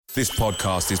This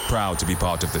podcast is proud to be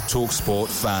part of the TalkSport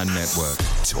Fan Network.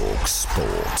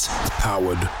 TalkSport.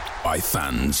 Powered by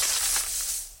fans.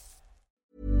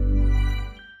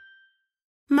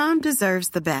 Mom deserves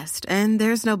the best, and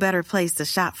there's no better place to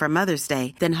shop for Mother's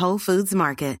Day than Whole Foods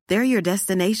Market. They're your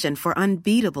destination for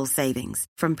unbeatable savings,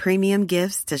 from premium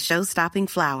gifts to show-stopping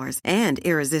flowers and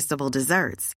irresistible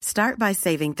desserts. Start by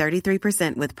saving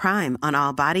 33% with Prime on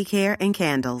all body care and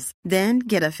candles. Then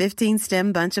get a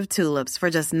 15-stem bunch of tulips for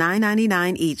just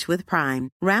 $9.99 each with Prime.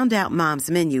 Round out Mom's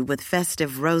menu with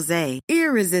festive rosé,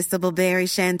 irresistible berry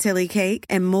chantilly cake,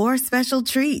 and more special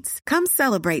treats. Come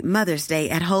celebrate Mother's Day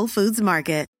at Whole Foods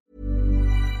Market.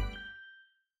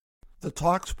 The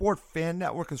TalkSport Fan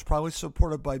Network is proudly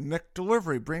supported by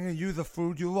McDelivery, bringing you the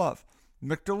food you love.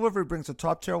 McDelivery brings a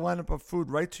top-tier lineup of food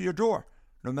right to your door.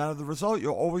 No matter the result,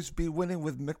 you'll always be winning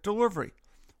with McDelivery.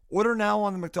 Order now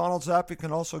on the McDonald's app. You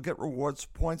can also get rewards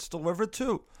points delivered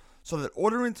too, so that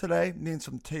ordering today means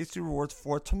some tasty rewards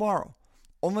for tomorrow.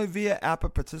 Only via app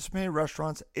at participating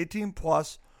restaurants. 18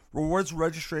 plus. Rewards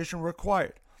registration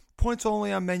required. Points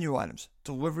only on menu items.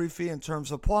 Delivery fee and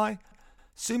terms apply.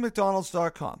 See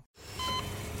McDonald's.com.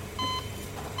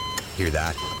 Hear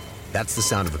that? That's the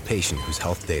sound of a patient whose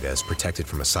health data is protected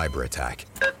from a cyber attack.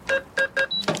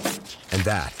 And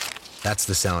that's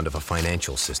the sound of a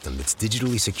financial system that's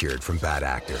digitally secured from bad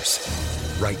actors.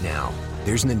 Right now,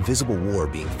 there's an invisible war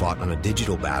being fought on a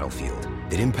digital battlefield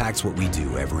that impacts what we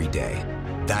do every day.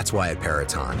 That's why at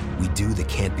Peraton, we do the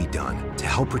can't be done to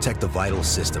help protect the vital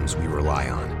systems we rely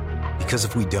on. Because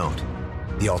if we don't,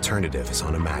 the alternative is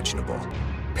unimaginable.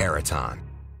 Peraton.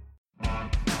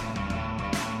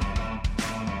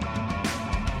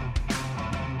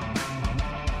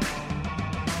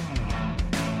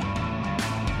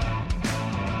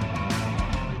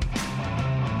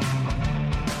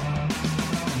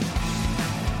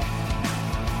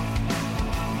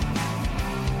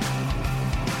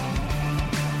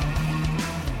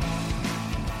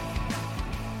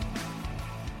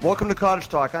 Welcome to Cottage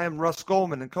Talk. I am Russ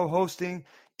Goldman, and co-hosting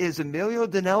is Emilio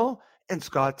Danello and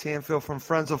Scott Tanfield from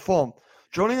Friends of Fulham.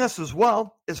 Joining us as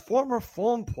well is former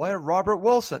Fulham player Robert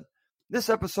Wilson. This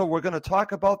episode, we're going to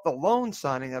talk about the loan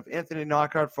signing of Anthony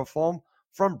Knockaert for Fulham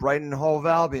from Brighton & Hove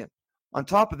Albion. On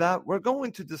top of that, we're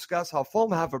going to discuss how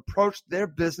Fulham have approached their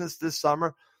business this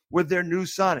summer with their new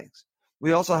signings.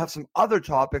 We also have some other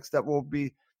topics that we'll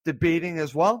be debating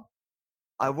as well.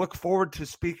 I look forward to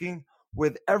speaking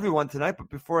with everyone tonight, but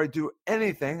before I do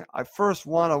anything, I first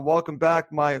want to welcome back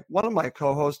one of my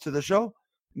co-hosts to the show,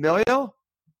 Emilio.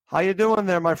 How you doing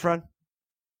there, my friend?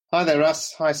 Hi there,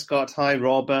 Russ. Hi, Scott. Hi,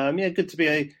 Rob. Good to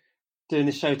be doing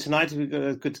the show tonight. We've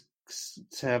got good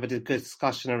to have a good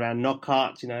discussion around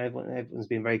Knockaert. Everyone's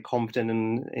been very confident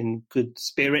and in good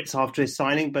spirits after his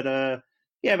signing, but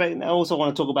but I also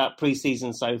want to talk about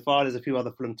pre-season so far. There's a few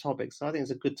other Fulham topics. So I think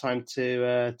it's a good time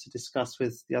to discuss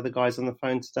with the other guys on the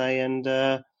phone today. And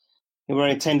we're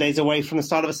only 10 days away from the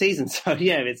start of a season. So,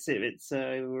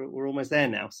 we're almost there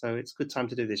now. So it's a good time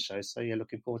to do this show. So,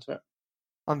 looking forward to it.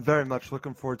 I'm very much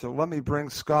looking forward to it. Let me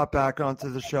bring Scott back onto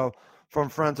the show from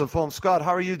Friends of Fulham. Scott,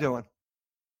 how are you doing?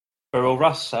 Very well,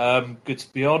 Russ. Good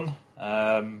to be on.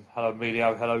 Hello,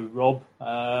 Emilio. Hello, Rob.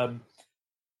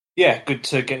 Good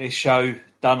to get this show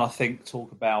done, I think,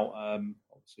 talk about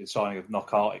obviously the signing of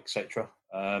Knockaert, etc.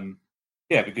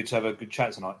 It'd be good to have a good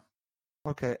chat tonight.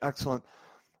 Okay, excellent.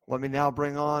 Let me now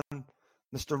bring on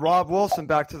Mr. Rob Wilson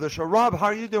back to the show. Rob, how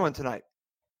are you doing tonight?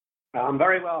 I'm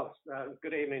very well.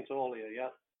 Good evening to all of you, yeah.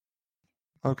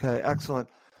 Okay, excellent.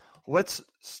 Let's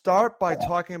start by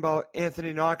talking about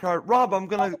Anthony Knockaert. Rob, I'm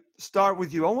going to start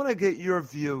with you. I want to get your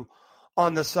view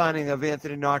on the signing of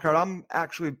Anthony Knockaert. I'm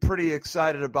actually pretty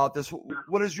excited about this.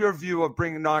 What is your view of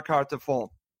bringing Knockaert to Fulham?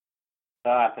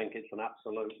 I think it's an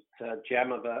absolute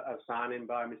gem of a signing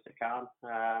by Mr. Khan.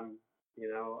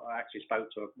 I actually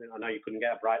spoke to I know you couldn't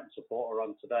get a Brighton supporter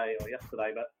on today or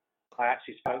yesterday, but I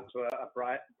actually spoke to a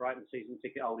Brighton season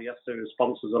ticket holder yesterday who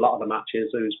sponsors a lot of the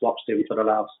matches, who's watched him for the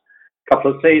last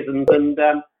couple of seasons, and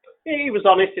he was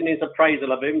honest in his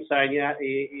appraisal of him, saying,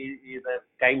 he's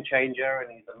a game changer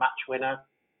and he's a match winner,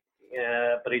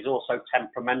 but he's also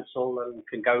temperamental and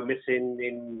can go missing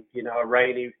in, a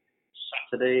rainy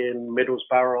Saturday in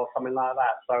Middlesbrough or something like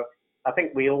that. So I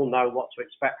think we all know what to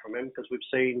expect from him because we've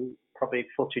seen probably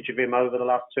footage of him over the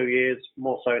last 2 years,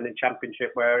 more so in the Championship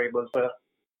where he was a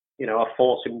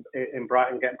force in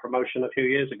Brighton getting promotion a few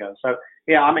years ago. So,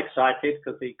 I'm excited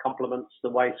because he complements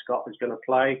the way Scott is going to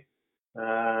play.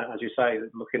 As you say,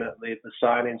 looking at the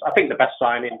signings, I think the best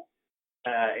signing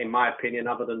in my opinion,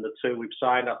 other than the two we've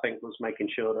signed, I think was making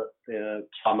sure that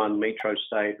Tom and Mitro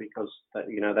stayed because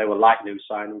they were like new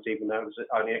signings, even though it was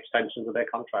only extensions of their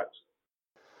contracts.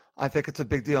 I think it's a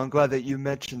big deal. I'm glad that you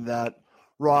mentioned that,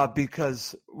 Rob,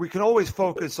 because we can always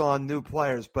focus on new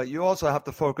players, but you also have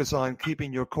to focus on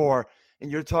keeping your core.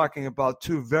 And you're talking about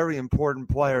two very important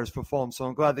players for Fulham. So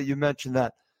I'm glad that you mentioned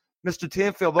that. Mr.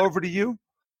 Tanfield, over to you.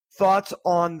 Thoughts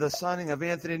on the signing of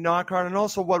Anthony Knockaert and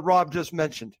also what Rob just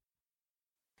mentioned?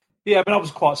 Yeah, I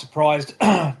was quite surprised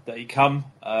that he come.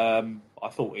 I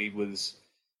thought he was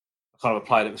kind of a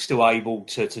player that was still able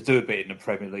to do a bit in the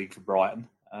Premier League for Brighton.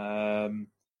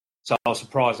 So I was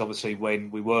surprised, obviously,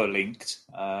 when we were linked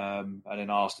and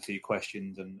then asked a few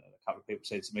questions and a couple of people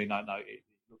said to me, no, it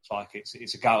looks like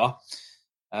it's a goer.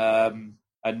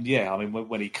 And yeah,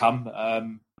 when he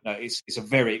come, it's a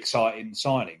very exciting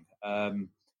signing.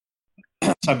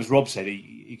 Same as Rob said,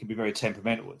 he can be very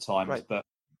temperamental at times, right.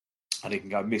 And he can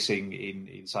go missing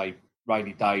in say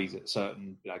rainy days at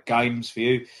certain games for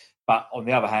you. But on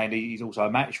the other hand, he's also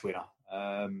a match winner.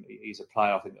 He's a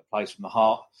player I think that plays from the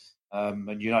heart,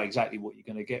 and you know exactly what you're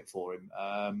going to get for him.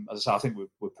 As I say, I think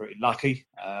we're pretty lucky.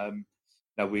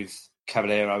 With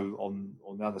Cavaleiro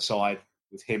on the other side,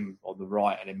 with him on the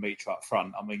right, and then Mitro up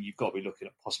front. You've got to be looking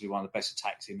at possibly one of the best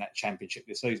attacks in that championship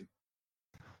this season.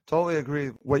 Totally agree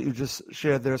with what you just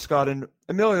shared there, Scott. And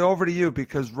Emilio, over to you,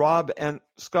 because Rob and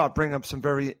Scott bring up some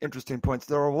very interesting points.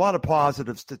 There are a lot of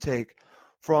positives to take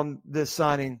from this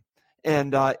signing,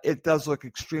 and it does look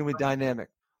extremely dynamic.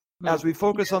 As we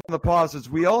focus on the positives,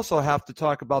 we also have to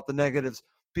talk about the negatives,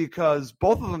 because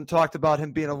both of them talked about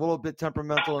him being a little bit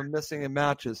temperamental and missing in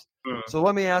matches. So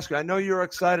let me ask you, I know you're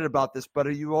excited about this, but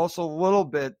are you also a little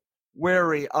bit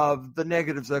wary of the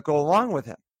negatives that go along with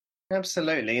him?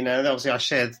 Absolutely. Obviously I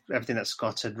shared everything that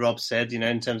Scott and Rob said,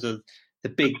 in terms of the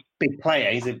big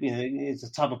player. He's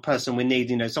the type of person we need,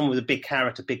 someone with a big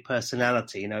character, big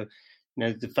personality,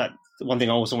 the fact, one thing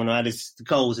I also want to add is the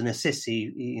goals and assists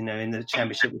in the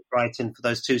Championship with Brighton for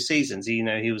those 2 seasons.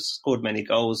 He scored many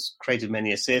goals, created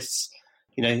many assists.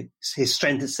 His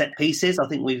strength at set pieces. I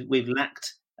think we've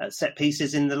lacked at set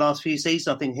pieces in the last few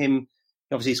seasons. I think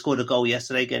obviously he scored a goal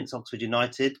yesterday against Oxford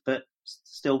United, but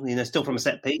still from a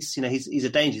set piece, he's a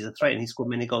danger, he's a threat, and he scored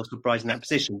many goals for Brighton in that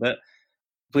position. But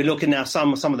if we're looking now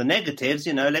some of the negatives,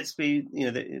 let's be,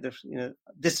 the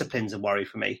discipline's a worry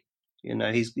for me.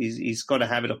 He's got a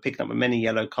habit of picking up many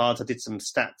yellow cards. I did some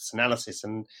stats analysis,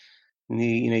 and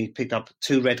he picked up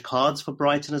 2 red cards for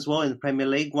Brighton as well in the Premier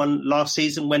League. One last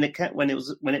season when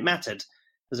it mattered.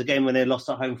 There was a game when they lost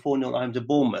at home 4-0 at home to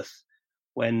Bournemouth,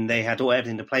 when they had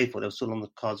everything to play for. They were still on the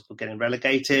cards for getting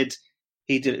relegated.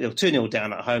 They were 2-0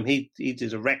 down at home. He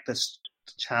did a reckless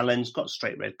challenge, got a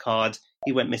straight red card.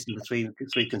 He went missing for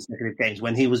three consecutive games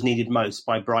when he was needed most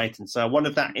by Brighton. So I wonder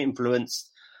if that influenced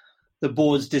the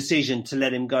board's decision to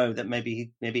let him go, that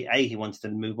maybe A, he wanted to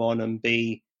move on, and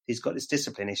B, he's got this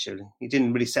discipline issue. He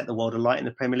didn't really set the world alight in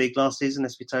the Premier League last season,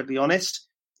 let's be totally honest.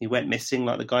 He went missing,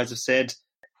 like the guys have said,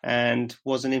 and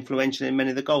wasn't influential in many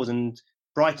of the goals. And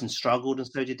Brighton struggled, and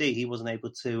so did he. He wasn't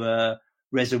able to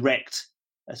resurrect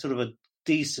a sort of a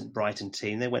decent Brighton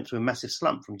team. They went through a massive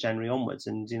slump from January onwards,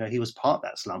 and he was part of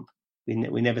that slump. We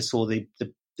never saw the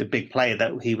big player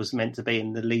that he was meant to be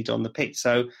in the lead on the pitch.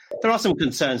 So there are some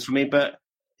concerns for me, but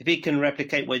if he can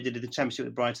replicate what he did in the Championship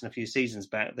with Brighton a few seasons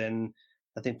back, then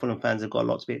I think Fulham fans have got a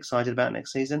lot to be excited about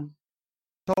next season.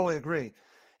 Totally agree.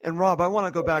 And Rob, I want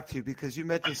to go back to you because you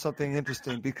mentioned something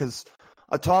interesting, because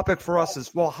a topic for us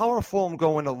is, well, how are Fulham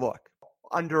going to look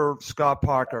under Scott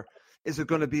Parker? Is it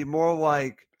going to be more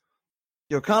like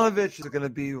Jokanovic? Is it going to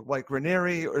be like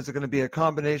Ranieri? Or is it going to be a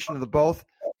combination of the both?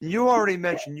 You already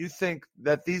mentioned you think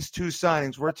that these 2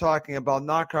 signings, we're talking about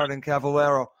Knockaert and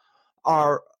Cavaleiro,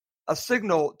 are a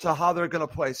signal to how they're going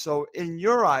to play. So in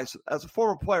your eyes, as a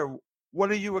former player,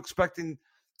 what are you expecting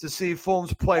to see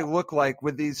Fulham's play look like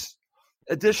with these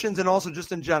additions and also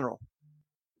just in general?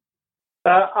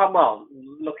 Well,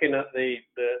 looking at the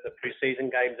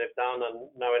pre-season games they've done and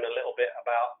knowing a little bit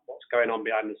about what's going on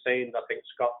behind the scenes, I think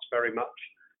Scott's very much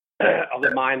of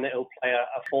the mind that he'll play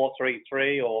a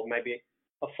 4-3-3 or maybe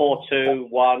a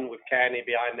 4-2-1 with Kearney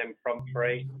behind them front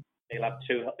 3. He'll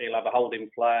have a holding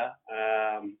player,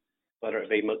 whether it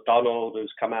be McDonald,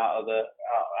 who's come out of the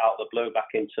blue back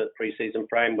into pre-season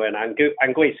frame, when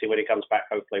Anguissa, when he comes back,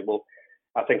 hopefully will.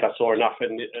 I think I saw enough at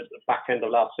the back end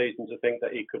of last season to think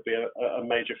that he could be a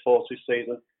major force this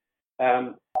season.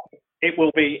 It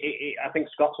will be. I think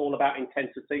Scott's all about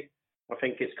intensity. I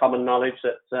think it's common knowledge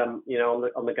that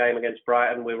on the game against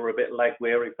Brighton we were a bit leg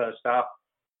weary first half,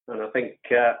 and I think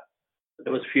there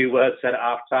was a few words said at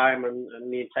half time,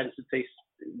 and the intensity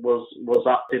was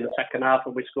upped in the second half,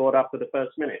 and we scored after the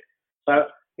first minute. So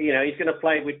he's going to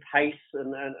play with pace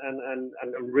and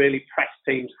really press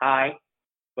teams high.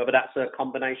 Whether that's a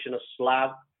combination of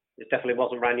Slav, it definitely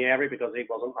wasn't Ranieri because he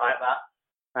wasn't like that.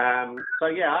 I'm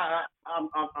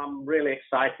really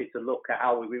excited to look at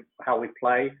how we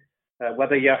play.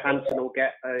 Whether Johansson will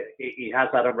get, he has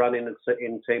had a run in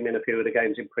team in a few of the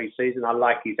games in pre-season. I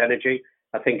like his energy.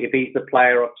 I think if he's the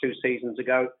player of 2 seasons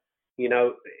ago,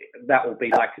 that will be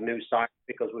like a new sign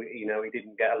because he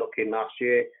didn't get a look in last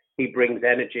year. He brings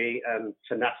energy and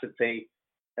tenacity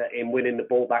in winning the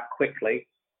ball back quickly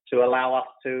to allow us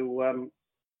to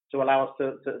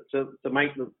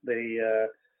make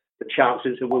the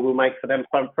chances that we will make for them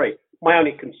front three. My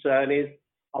only concern is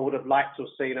I would have liked to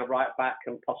have seen a right back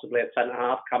and possibly a centre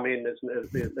half come in. There's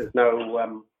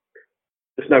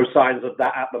no signs of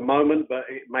that at the moment, but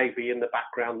it may be in the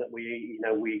background that we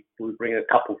bring a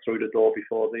couple through the door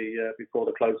before the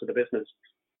close of the business.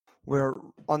 We're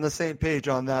on the same page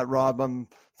on that, Rob. I'm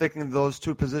thinking those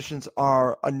 2 positions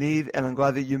are a need, and I'm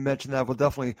glad that you mentioned that. We'll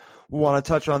definitely want to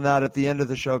touch on that at the end of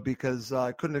the show because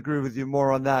I couldn't agree with you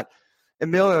more on that.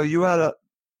 Emilio, you had a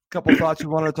couple thoughts you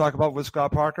wanted to talk about with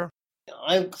Scott Parker?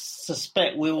 I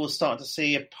suspect we will start to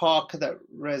see a Parker that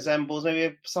resembles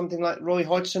maybe something like Roy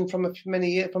Hodgson from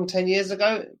 10 years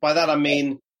ago. By that I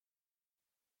mean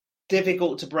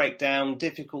difficult to break down,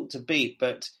 difficult to beat,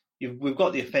 but we've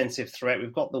got the offensive threat,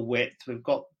 we've got the width, we've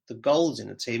got the goals in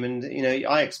the team, and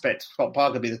I expect Scott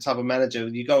Parker to be the type of manager.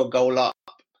 You go a goal up,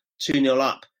 2-0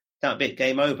 up, that'll be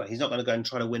game over. He's not going to go and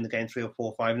try to win the game 3 or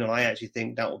 4, 5-0. I actually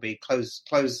think that will be close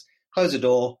the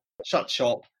door, shut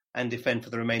shop, and defend for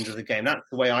the remainder of the game. That's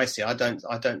the way I see it. I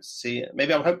don't see it.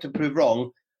 Maybe I hope to prove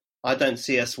wrong. I don't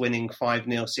see us winning 5-0,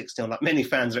 6-0 like many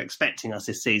fans are expecting us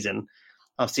this season.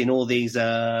 I've seen all these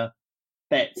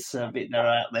bets that are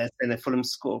out there saying that Fulham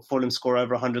score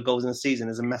over 100 goals in a season.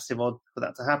 There's a massive odd for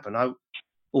that to happen.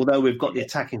 Although we've got the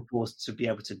attacking force to be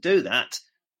able to do that,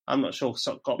 I'm not sure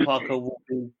Scott Parker will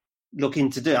be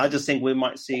looking to do it. I just think we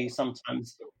might see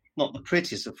sometimes not the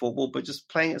prettiest of football, but just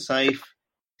playing it safe,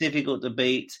 difficult to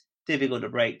beat, difficult to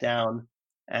break down.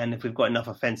 And if we've got enough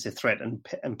offensive threat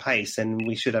and pace, then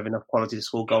we should have enough quality to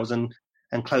score goals and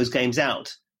close games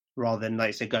out, rather than, like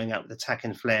I say, going out with attack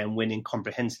and flair and winning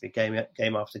comprehensively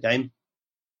game after game.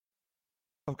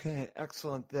 Okay,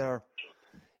 excellent there.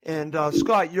 And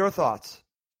Scott, your thoughts?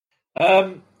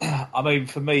 I mean,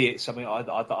 for me, it's something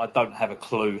I don't have a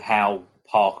clue how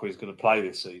Parker is going to play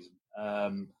this season.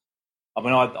 I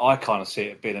mean, I kind of see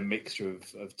it being a mixture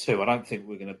of 2. I don't think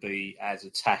we're going to be as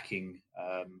attacking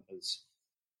as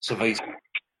Savisa.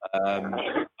 And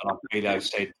Emilio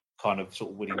said kind of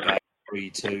sort of winning game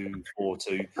 3-2,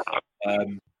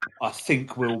 4-2. I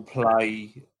think we'll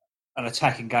play an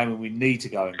attacking game when we need to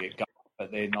go and get goals.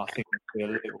 But then I think we'll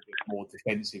be a little bit more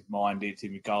defensive-minded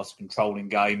in regards to controlling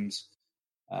games,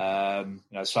 slowing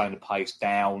the pace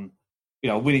down,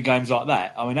 winning games like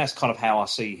that. I mean, that's kind of how I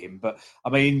see him. But, I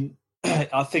mean,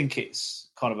 I think it's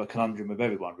kind of a conundrum with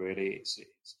everyone, really. It's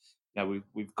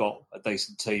we've got a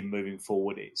decent team moving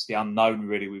forward. It's the unknown,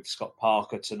 really, with Scott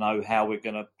Parker to know how we're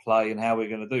going to play and how we're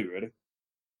going to do, really.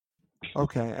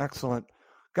 Okay, excellent.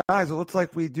 Guys, it looks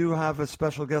like we do have a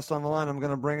special guest on the line. I'm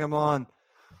going to bring him on.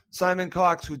 Simon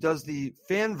Cox, who does the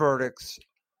fan verdicts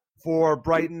for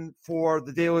Brighton for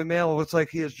the Daily Mail. It looks like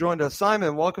he has joined us.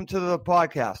 Simon, welcome to the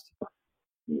podcast.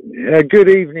 Good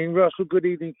evening, Russell. Good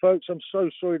evening, folks. I'm so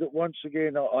sorry that once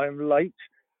again I'm late,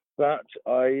 but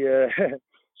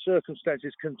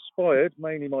circumstances conspired,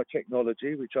 mainly my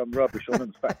technology, which I'm rubbish on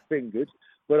and fat-fingered,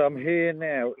 but I'm here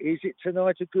now. Is it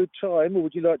tonight a good time, or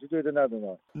would you like to do it another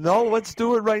night? No, let's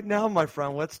do it right now, my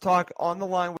friend. Let's talk. On the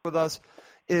line with us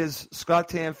is Scott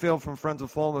Tanfield from Friends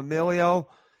of Fulham, Emilio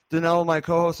Danello, my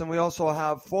co-host, and we also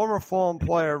have former Fulham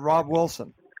player Rob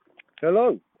Wilson.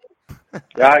 Hello. Good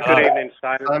evening,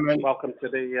 Simon. Welcome to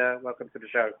the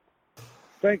show.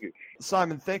 Thank you,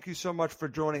 Simon. Thank you so much for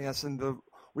joining us, and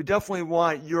we definitely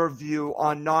want your view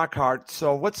on Knockaert.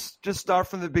 So let's just start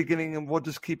from the beginning, and we'll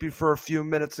just keep you for a few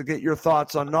minutes to get your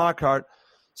thoughts on Knockaert.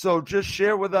 So just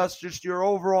share with us just your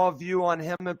overall view on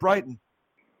him at Brighton.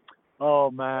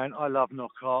 Oh, man, I love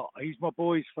Knockaert. He's my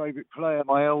boy's favourite player,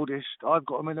 my eldest. I've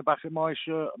got him in the back of my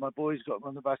shirt, and my boy's got him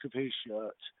on the back of his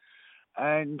shirt.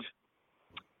 And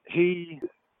he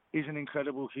is an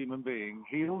incredible human being.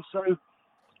 He also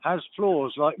has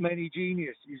flaws, like many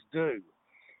geniuses do.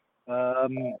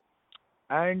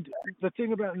 And the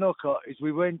thing about Knockaert is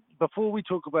before we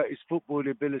talk about his football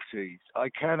abilities, I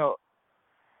cannot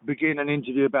begin an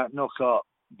interview about Knockaert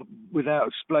without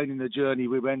explaining the journey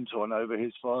we went on over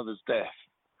his father's death.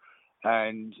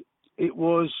 And it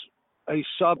was a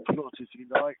subplot, if you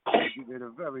like, to give it a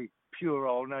very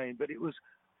puerile name, but it was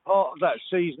part of that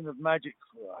season of magic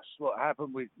for us. What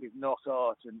happened with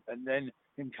Knockaert and then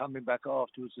him coming back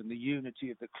afterwards, and the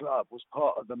unity of the club was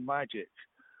part of the magic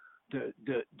that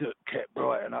kept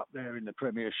Brighton up there in the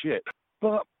Premiership.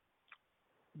 But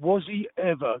was he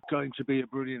ever going to be a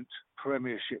brilliant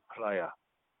Premiership player?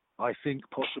 I think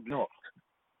possibly not.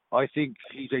 I think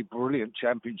he's a brilliant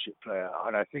Championship player,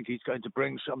 and I think he's going to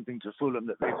bring something to Fulham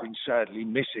that they've been sadly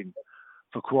missing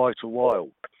for quite a while.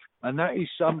 And that is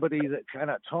somebody that can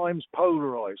at times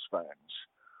polarise fans,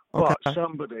 but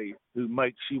somebody who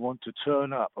makes you want to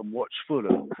turn up and watch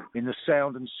Fulham in the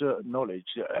sound and certain knowledge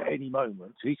that at any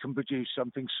moment he can produce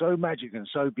something so magic and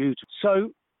so beautiful.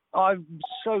 So I'm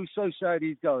so sad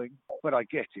he's going, but I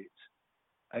get it.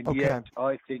 And yet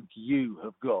I think you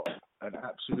have got an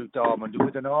absolute diamond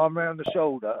with an arm around the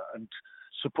shoulder and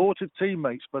supportive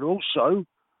teammates, but also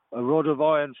a rod of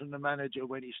iron from the manager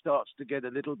when he starts to get a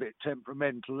little bit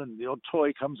temperamental and the odd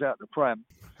toy comes out the pram.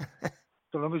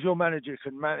 So long as your manager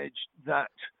can manage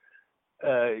that,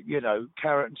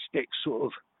 carrot and stick sort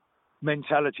of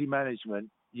mentality management,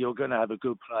 you're going to have a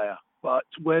good player. But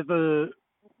whether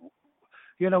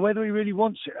he really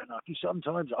wants it or not,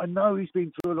 sometimes, I know he's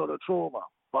been through a lot of trauma,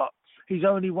 but he's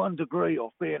only 1 degree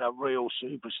off being a real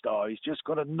superstar. He's just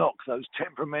got to knock those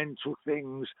temperamental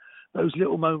things, those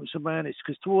little moments of madness,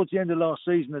 because towards the end of last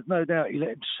season, there's no doubt he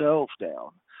let himself down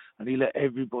and he let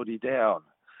everybody down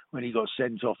when he got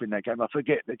sent off in that game. I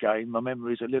forget the game. My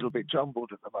memory's a little bit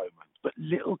jumbled at the moment. But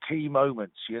little key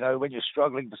moments, when you're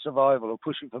struggling for survival or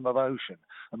pushing for promotion,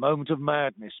 a moment of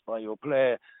madness by your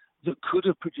player that could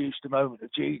have produced a moment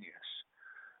of genius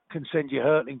can send you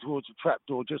hurtling towards a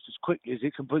trapdoor just as quickly as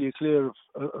it can pull you clear of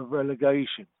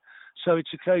relegation. So it's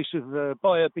a case of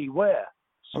buyer beware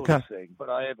sort of thing. But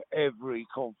I have every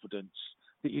confidence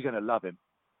that you're going to love him.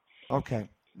 Okay.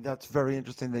 That's very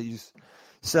interesting that you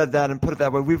said that and put it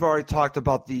that way. We've already talked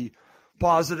about the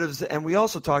positives, and we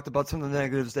also talked about some of the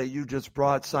negatives that you just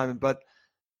brought, Simon. But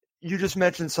you just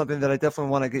mentioned something that I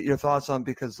definitely want to get your thoughts on,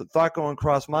 because the thought going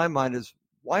across my mind is,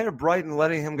 why are Brighton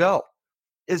letting him go?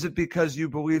 Is it because you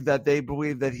believe that they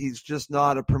believe that he's just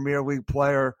not a Premier League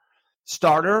player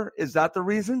starter? Is that the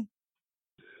reason?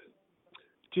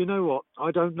 Do you know what?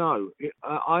 I don't know.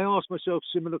 I asked myself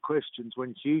similar questions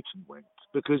when Houghton went,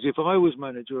 because if I was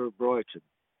manager of Brighton,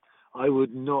 I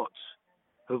would not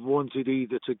have wanted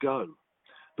either to go.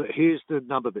 But here's the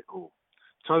nub of it all.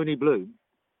 Tony Bloom,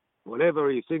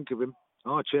 whatever you think of him,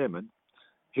 our chairman,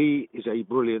 he is a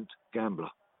brilliant gambler.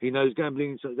 He knows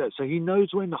gambling, so he knows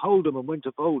when to hold them and when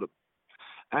to fold them.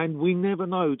 And we never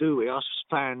know, do we, us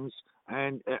fans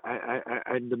and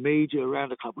the media around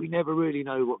the club, we never really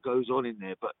know what goes on in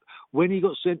there. But when he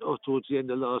got sent off towards the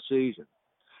end of last season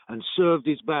and served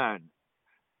his ban,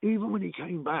 even when he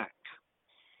came back,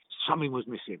 something was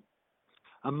missing.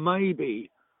 And maybe,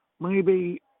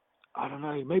 I don't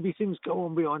know, maybe things go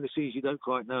on behind the scenes you don't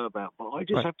quite know about. But I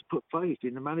just have to put faith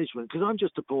in the management, because I'm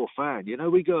just a poor fan.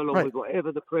 We go along with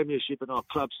whatever the Premiership and our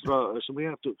clubs throw at us, and we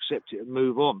have to accept it and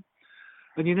move on.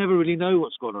 And you never really know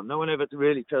what's going on. No one ever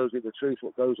really tells you the truth,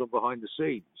 what goes on behind the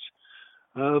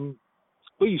scenes.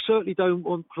 But you certainly don't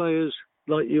want players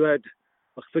like you had,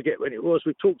 I forget when it was,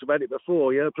 we've talked about it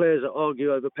before, players that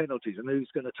argue over penalties and who's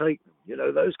going to take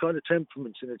them. Those kind of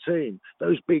temperaments in a team,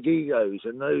 those big egos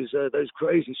and those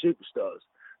crazy superstars,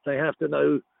 they have to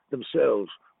know themselves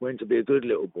when to be a good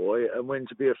little boy and when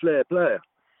to be a flair player.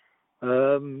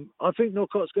 I think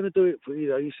Knockaert's going to do it for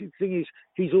you. You see, the thing is,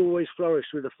 he's always flourished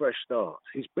with a fresh start.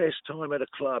 His best time at a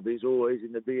club is always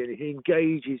in the beginning. He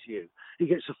engages you. He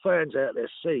gets the fans out of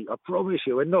their seat. I promise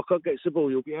you, when Knockaert gets the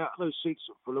ball, you'll be out of those seats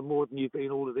full of more than you've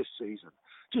been all of this season.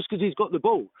 Just because he's got the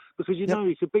ball. Because you know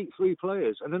he could beat 3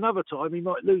 players. And another time, he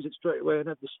might lose it straight away and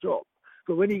have the strop.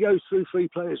 But when he goes through 3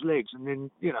 players' legs and then,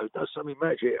 does something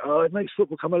magic, it makes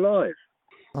football come alive.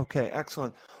 Okay,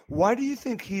 excellent. Why do you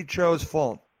think he chose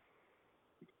Fulham?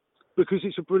 Because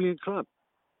it's a brilliant club.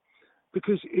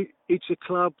 Because it's a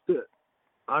club that,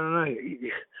 I don't know,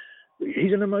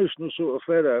 he's an emotional sort of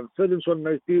fella. And Fulham's one of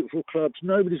those beautiful clubs.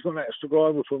 Nobody's gone out to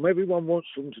rival Fulham. Everyone wants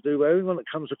Fulham to do well. Everyone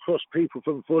that comes across people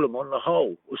from Fulham on the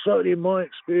whole, well, certainly in my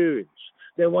experience,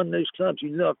 they're one of those clubs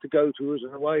you love to go to as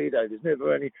an away day. There's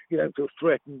never any, you don't feel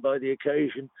threatened by the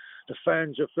occasion. The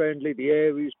fans are friendly. The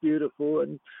area's beautiful.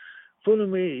 And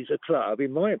Fulham is a club,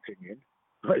 in my opinion,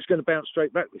 it's going to bounce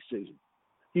straight back this season.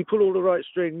 You pull all the right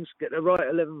strings, get the right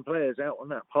 11 players out on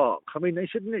that park. I mean, you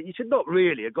should not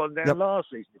really have gone down last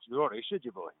season, if you're honest, should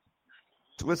you, boys?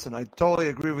 Listen, I totally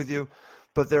agree with you,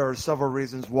 but there are several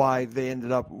reasons why they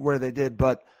ended up where they did.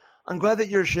 But I'm glad that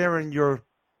you're sharing your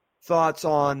thoughts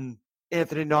on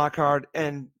Anthony Knockaert.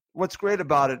 And what's great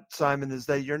about it, Simon, is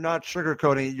that you're not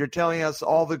sugarcoating it. You're telling us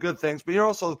all the good things, but you're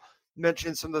also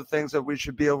mentioning some of the things that we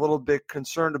should be a little bit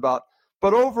concerned about.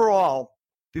 But overall,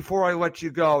 before I let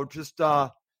you go, just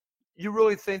you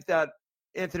really think that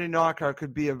Anthony Knockaert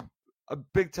could be a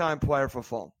big-time player for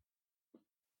Fulham?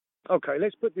 Okay,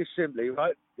 let's put this simply,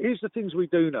 right? Here's the things we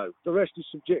do know. The rest is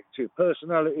subjective.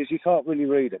 Personalities, you can't really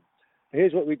read them.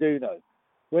 Here's what we do know.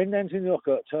 When Anthony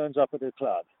Knockaert turns up at a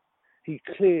club, he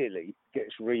clearly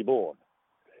gets reborn.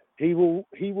 He will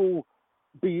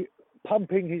be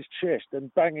pumping his chest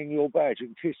and banging your badge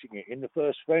and kissing it in the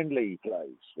first friendly he plays,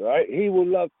 right? He will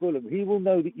love Fulham. He will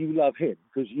know that you love him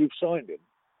because you've signed him.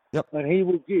 Yep. And he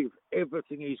will give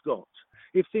everything he's got.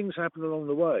 If things happen along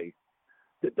the way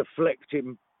that deflect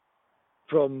him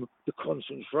from the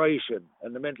concentration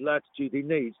and the mental attitude he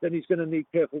needs, then he's going to need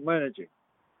careful managing.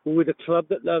 But with a club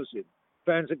that loves him,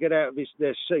 fans that get out of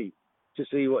their seat to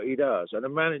see what he does, and a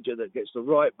manager that gets the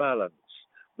right balance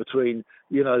between,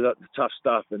 the tough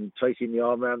stuff and taking the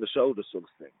arm around the shoulder sort of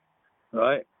thing,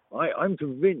 right? I'm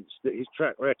convinced that his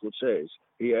track record says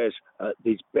he has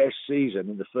his best season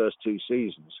in the first 2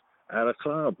 seasons at a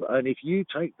club. And if you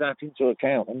take that into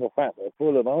account, and the fact that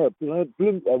Fulham are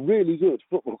a really good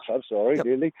football club,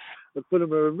 really, but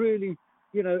Fulham are a really,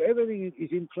 everything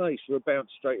is in place for a bounce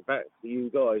straight back for you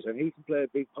guys, and he can play a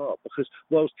big part because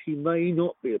whilst he may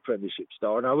not be a Premiership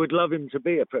star, and I would love him to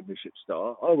be a Premiership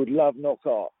star, I would love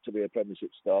Knockaert to be a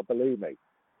Premiership star, believe me.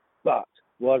 But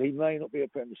while he may not be a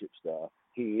Premiership star,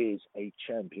 he is a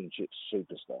Championship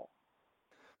superstar.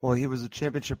 Well, he was a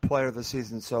Championship player this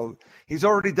season, so he's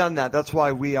already done that. That's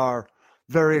why we are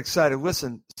very excited.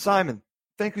 Listen, Simon,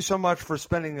 thank you so much for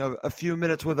spending a few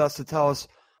minutes with us to tell us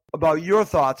about your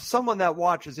thoughts. Someone that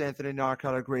watches Anthony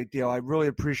Knockaert a great deal. I really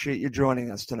appreciate you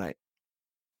joining us tonight.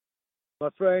 My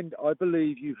friend, I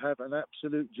believe you have an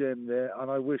absolute gem there, and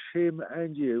I wish him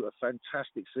and you a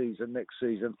fantastic season next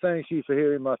season. Thank you for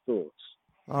hearing my thoughts.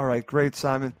 All right, great,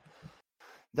 Simon.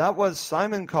 That was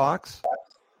Simon Cox.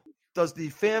 Does the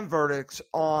fan verdicts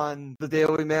on the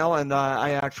Daily Mail, and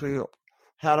I actually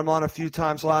had him on a few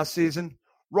times last season.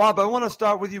 Rob, I want to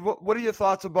start with you. What are your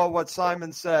thoughts about what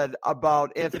Simon said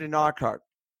about Anthony Knockaert?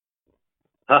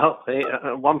 Oh,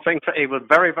 one thing, he was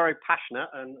very, very passionate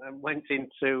and went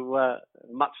into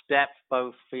much depth,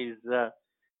 both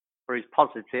for his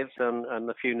positives and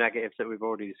the few negatives that we've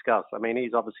already discussed. I mean,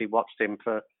 he's obviously watched him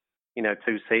for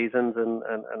 2 seasons and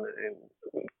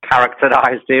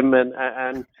characterized him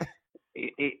and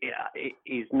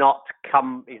he's not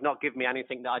given me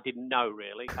anything that I didn't know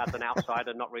really as an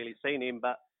outsider, not really seen him,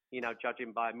 but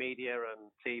judging by media and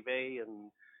TV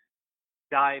and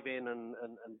diving and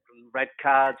red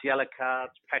cards, yellow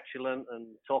cards, petulant, and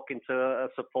talking to a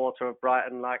supporter of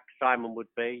Brighton like Simon would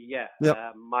be. Yeah,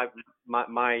 yep. My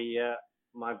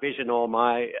vision or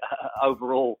my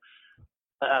overall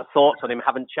thoughts on him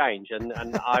haven't changed, and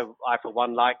I for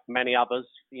one, like many others,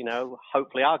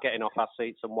 hopefully are getting off our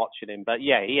seats and watching him. But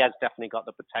yeah, he has definitely got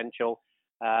the potential,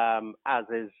 as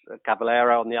is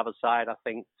Caballero on the other side, I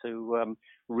think, to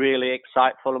really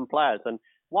excite Fulham players. And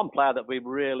one player that we're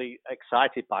really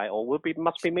excited by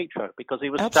must be Mitro, because he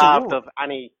was starved of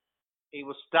any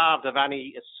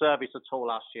service at all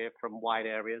last year from wide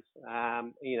areas.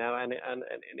 And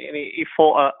he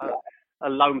fought a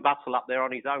lone battle up there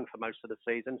on his own for most of the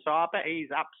season. So I bet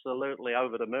he's absolutely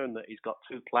over the moon that he's got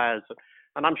 2 players,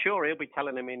 and I'm sure he'll be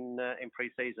telling him in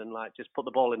pre-season, like, just put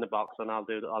the ball in the box and I'll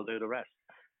do the rest.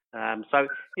 So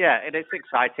yeah, it is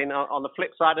exciting. On the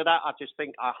flip side of that,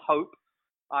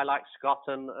 I like Scott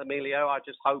and Emilio. I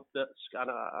just hope that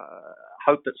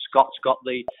Scott's got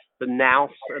the nous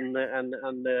and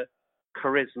the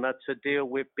charisma to deal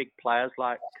with big players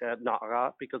like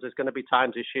Knockaert, because there's going to be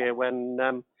times this year when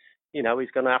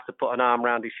he's going to have to put an arm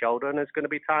around his shoulder, and there's going to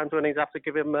be times when he's have to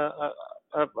give him a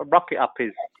rocket up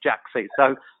his jack seat.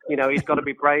 So he's got to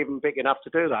be brave and big enough to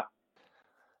do that.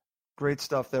 Great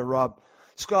stuff there, Rob.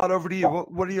 Scott, over to you.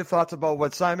 What are your thoughts about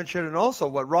what Simon shared and also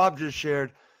what Rob just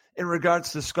shared in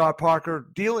regards to Scott Parker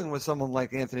dealing with someone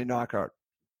like Anthony Knockaert?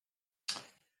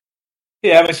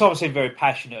 Yeah, it's obviously very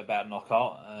passionate about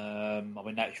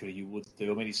Knockaert. Naturally you would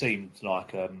do. He seemed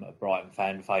like a Brighton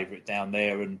fan favourite down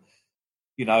there, and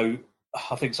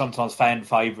I think sometimes fan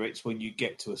favourites, when you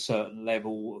get to a certain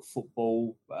level of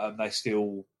football, they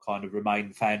still kind of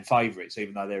remain fan favourites,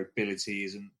 even though their ability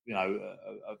isn't,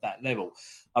 of that level.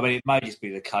 It may just be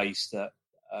the case that,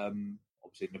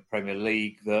 obviously in the Premier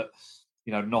League, that,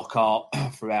 Knockaert,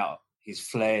 throughout his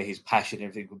flair, his passion,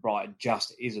 everything for Brighton,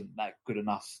 just isn't that good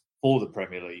enough for the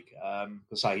Premier League.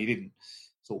 He didn't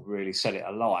sort of really set it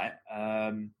alight.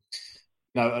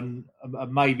 and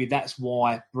maybe that's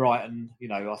why Brighton,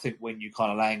 I think when you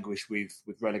kind of languish with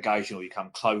relegation or you come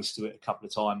close to it a couple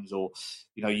of times, or,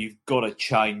 you've got to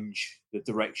change the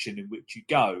direction in which you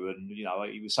go. And,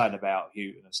 he was saying about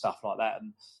Houghton and stuff like that.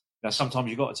 And, sometimes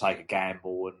you've got to take a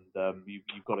gamble and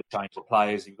you've got to change the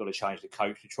players, you've got to change the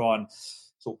coach to try and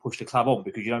sort of push the club on,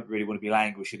 because you don't really want to be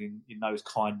languishing in those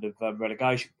kind of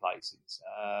relegation places.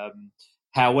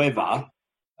 However,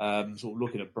 sort of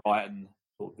looking at Brighton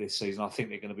this season, I think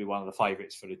they're going to be one of the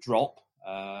favourites for the drop,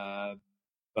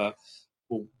 but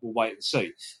we'll wait and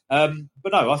see.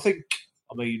 But no, I think,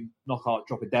 Knockaert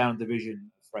dropping down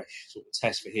division, a fresh sort of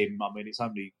test for him. It's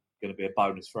only going to be a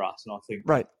bonus for us, and I think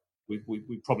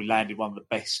we probably landed one of the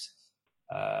best,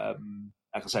 like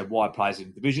I say, wide players in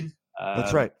the division.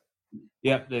 That's right.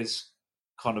 Yeah, there's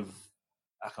kind of,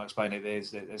 I can't explain it.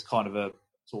 There's kind of a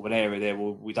sort of an area there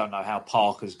where we don't know how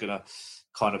Parker's going to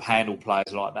kind of handle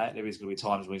players like that. There is going to be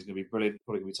times when he's going to be brilliant.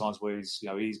 Probably going to be times where he's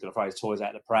going to throw his toys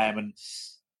out of the pram, and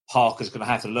Parker's going to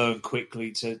have to learn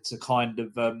quickly to kind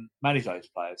of manage those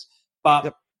players.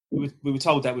 But we were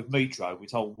told that with Mitro. We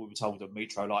were told that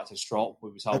Mitro liked to strop. We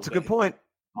were told that's a good point.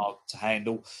 Hard to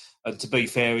handle. And to be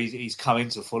fair, he's come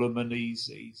into Fulham and he's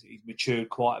matured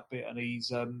quite a bit, and he's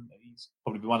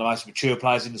probably been one of the most mature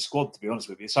players in the squad, to be honest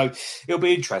with you. So it'll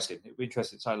be interesting. It'll be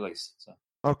interesting to say the least. So.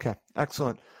 Okay,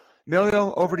 excellent.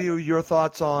 Emilio, over to you. Your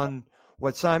thoughts on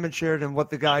what Simon shared and what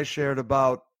the guys shared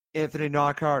about Anthony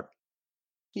Knockaert.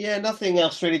 Yeah, nothing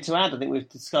else really to add. I think we've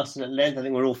discussed it at length. I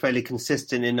think we're all fairly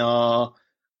consistent in our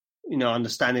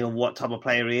understanding of what type of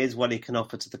player he is, what he can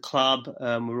offer to the club.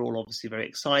 We're all obviously very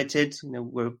excited.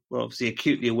 We're obviously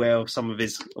acutely aware of some of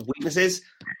his weaknesses.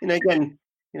 Again,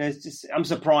 it's just, I'm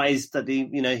surprised that he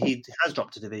has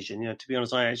dropped a division. To be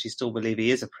honest, I actually still believe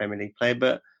he is a Premier League player,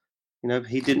 but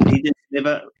he didn't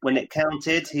deliver when it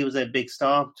counted. He was a big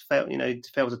star. Failed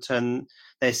to turn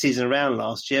their season around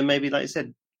last year. Maybe, like I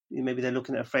said, maybe they're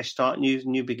looking at a fresh start,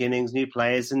 new beginnings, new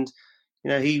players, and.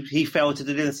 He failed to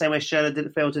deliver the same way Schürrle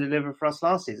didn't fail to deliver for us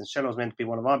last season. Schürrle was meant to be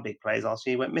one of our big players last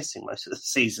year. He went missing most of the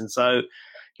season. So, at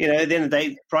the end of the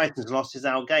day, Brighton's lost is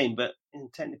our game. But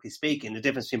technically speaking, the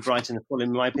difference between Brighton and Fulham,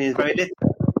 in my opinion, is very different.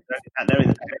 They're in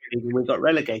the Premier League and we got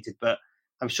relegated. But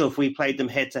I'm sure if we played them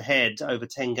head-to-head over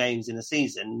 10 games in a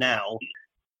season now,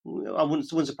 I wouldn't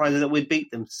surprise me that we'd beat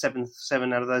them 7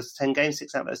 out of those 10 games,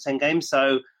 6 out of those 10 games.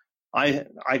 So, I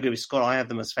agree with Scott. I have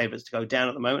them as favourites to go down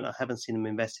at the moment. I haven't seen them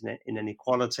invest in any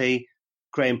quality.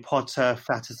 Graham Potter,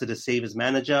 fat as to deceive as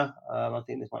manager. I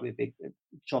think this might be a big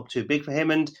job too big for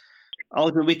him. And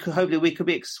ultimately, we could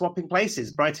be swapping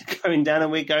places. Brighton going down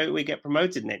and we get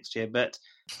promoted next year. But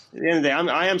at the end of the day,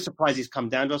 I am surprised he's come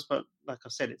down to us. But like I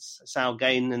said, it's our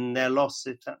gain and their loss.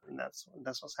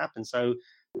 That's what's happened. So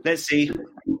let's see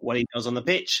what he does on the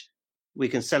pitch. We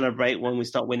can celebrate when we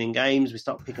start winning games. We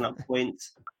start picking up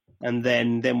points. And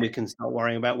then we can start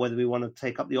worrying about whether we want to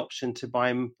take up the option to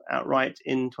buy him outright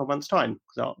in 12 months' time.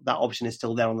 Because that option is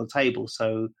still there on the table.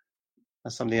 So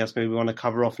that's something else maybe we want to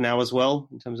cover off now as well,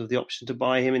 in terms of the option to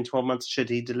buy him in 12 months, should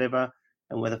he deliver,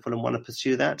 and whether Fulham want to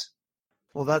pursue that.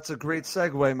 Well, that's a great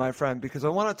segue, my friend, because I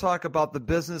want to talk about the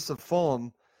business of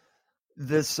Fulham.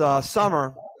 This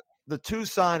summer, the 2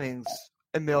 signings,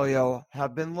 Emilio,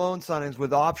 have been loan signings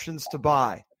with options to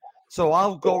buy. So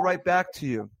I'll go right back to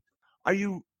you. Are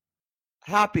you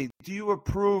happy? Do you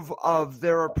approve of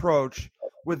their approach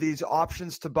with these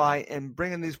options to buy and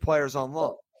bringing these players on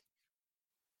loan?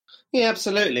 Yeah,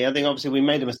 absolutely. I think obviously we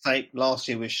made a mistake last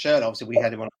year with Schürrle. Obviously we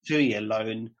had him on a 2-year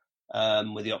loan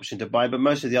with the option to buy, but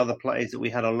most of the other players that we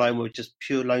had on loan were just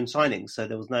pure loan signings. So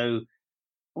there was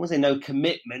no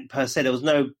commitment per se. There was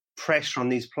no pressure on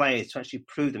these players to actually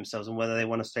prove themselves and whether they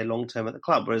want to stay long term at the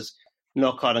club. Whereas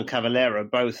Knockaert and Cavaleiro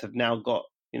both have now got,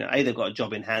 they've got a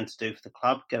job in hand to do for the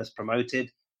club, get us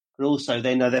promoted, but also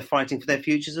they know they're fighting for their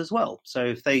futures as well. So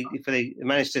if they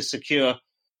manage to secure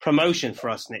promotion for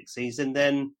us next season,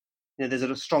 then there's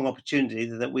a strong opportunity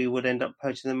that we would end up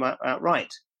purchasing them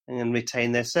outright and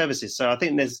retain their services. So I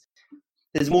think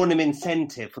there's more than an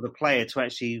incentive for the player to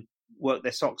actually work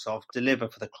their socks off, deliver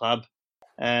for the club,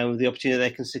 with the opportunity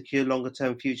they can secure longer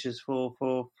term futures for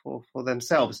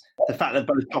themselves. The fact that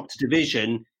both dropped a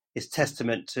division is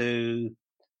testament to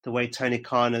the way Tony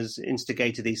Khan has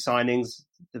instigated these signings,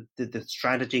 the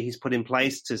strategy he's put in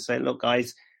place to say, look,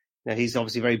 guys, he's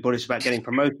obviously very bullish about getting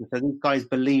promotion. So these guys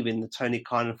believe in the Tony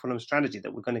Khan and Fulham strategy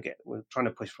that we're trying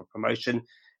to push for promotion,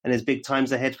 and there's big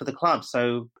times ahead for the club.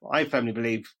 So I firmly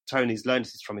believe Tony's learned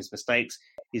from his mistakes.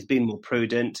 He's been more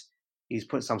prudent. He's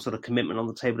put some sort of commitment on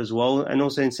the table as well, and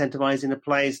also incentivising the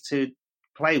players to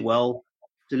play well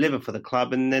deliver for the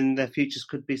club, and then their futures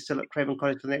could be still at Craven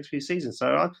Cottage for the next few seasons.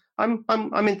 So I'm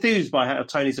enthused by how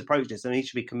Tony's approached this, and he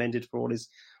should be commended for all his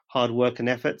hard work and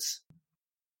efforts.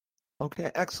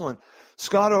 Okay, excellent.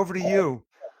 Scott, over to you.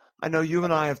 I know you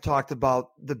and I have talked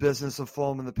about the business of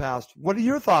Fulham in the past. What are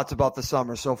your thoughts about the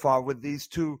summer so far with these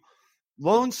two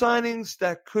loan signings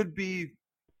that could be,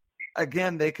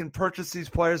 again, they can purchase these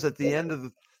players at the end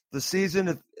of the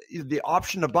season, the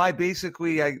option to buy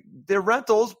basically, they're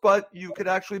rentals, but you could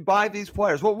actually buy these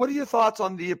players. What are your thoughts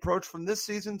on the approach from this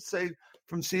season, say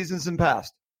from seasons in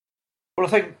past? Well, I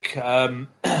think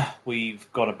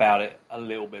we've gone about it a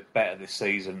little bit better this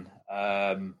season.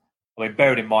 I mean,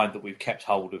 bearing in mind that we've kept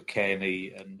hold of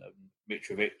Kearney and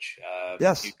Mitrovic,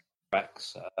 yes,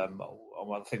 backs. I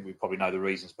think we probably know the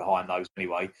reasons behind those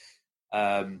anyway.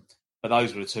 But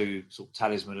those were the two sort of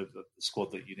talisman of the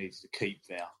squad that you needed to keep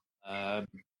there.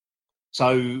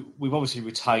 So we've obviously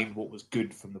retained what was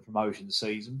good from the promotion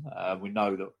season. We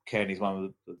know that Kearney's one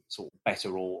of the sort of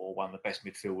better or one of the best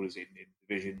midfielders in the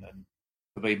division, and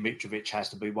for me, Mitrovic has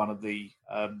to be one of the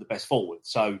best forwards.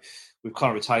 So we've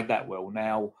kind of retained that well.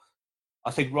 Now, I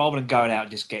think rather than going out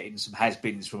and just getting some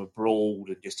has-beens from abroad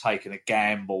and just taking a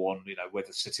gamble on,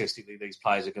 whether statistically these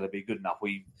players are going to be good enough,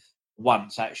 we've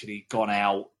once actually gone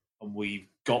out and we've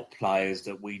got players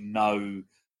that we know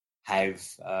have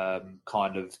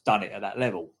kind of done it at that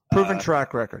level. Proven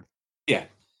track record. Yeah,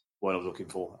 what I was looking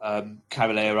for.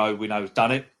 Cavallero, we know, has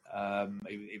done it.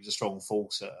 He was a strong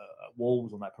force at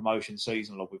Wolves on that promotion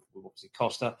season, along with obviously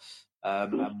Costa.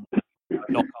 And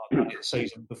Knockaert done it the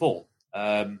season before.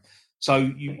 So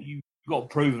you've got a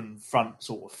proven front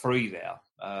sort of three there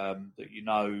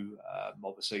that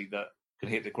obviously that can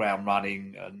hit the ground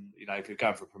running, and if you're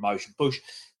going for a promotion push,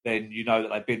 then you know that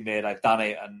they've been there, they've done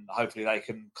it, and hopefully they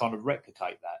can kind of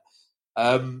replicate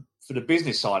that. For the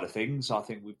business side of things, I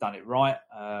think we've done it right.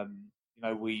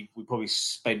 We probably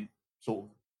spent sort of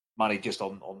money just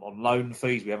on loan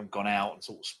fees. We haven't gone out and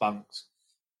sort of spunked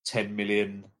 10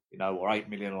 million, or 8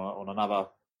 million on another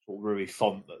sort of Rui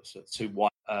Font that's too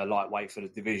lightweight for the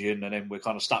division, and then we're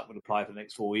kind of stuck with the player for the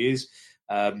next 4 years.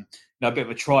 A bit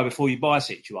of a try before you buy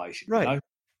situation. Right.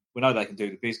 We know they can do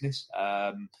the business.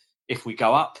 If we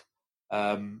go up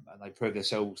and they prove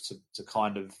themselves to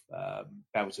kind of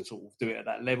be able to sort of do it at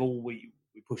that level, we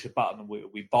push a button and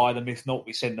we buy them. If not,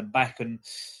 we send them back, and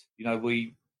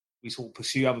we sort of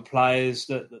pursue other players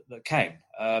that can.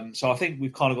 So I think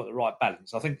we've kind of got the right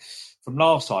balance. I think from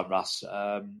last time, Russ,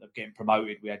 of getting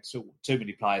promoted, we had sort of too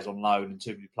many players on loan and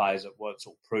too many players that weren't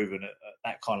sort of proven at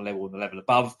that kind of level and the level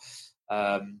above.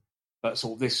 But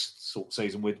sort of this sort of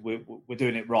season, we're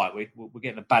doing it right. We're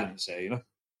getting a balance there,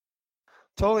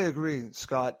 Totally agree,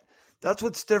 Scott. That's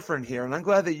what's different here. And I'm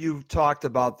glad that you talked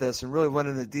about this and really went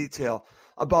into detail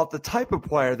about the type of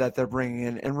player that they're bringing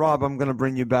in. And Rob, I'm going to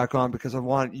bring you back on because I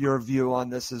want your view on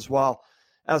this as well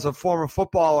as a former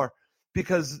footballer,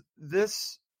 because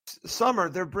this summer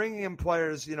they're bringing in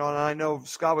players, and I know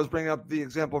Scott was bringing up the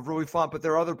example of Rui Font, but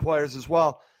there are other players as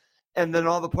well. And then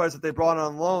all the players that they brought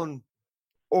on loan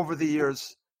over the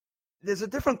years, there's a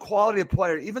different quality of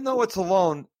player. Even though it's a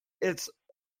loan, it's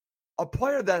a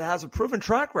player that has a proven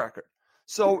track record.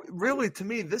 So really, to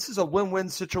me, this is a win-win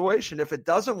situation. If it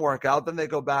doesn't work out, then they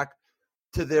go back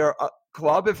to their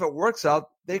club. If it works out,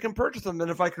 they can purchase them.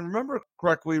 And if I can remember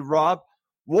correctly, Rob,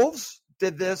 Wolves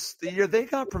did this the year they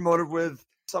got promoted with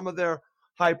some of their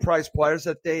high-priced players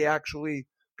that they actually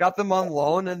got them on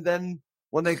loan. And then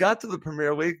when they got to the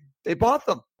Premier League, they bought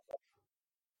them.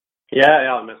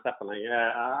 Yeah, most definitely.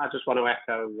 Yeah, I just want to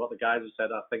echo what the guys have said.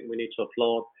 I think we need to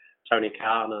applaud Tony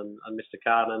Khan and Mr.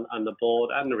 Khan and the board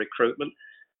and the recruitment,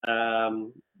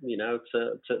 to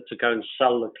go and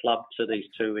sell the club to these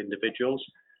two individuals.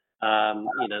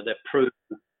 They're proven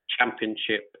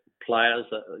championship players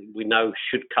that we know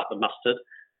should cut the mustard,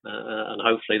 and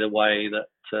hopefully the way that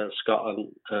Scott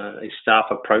and his staff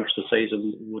approach the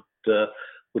season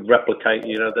would replicate,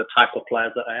 the type of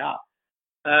players that they are.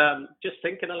 Just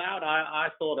thinking aloud, I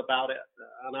thought about it,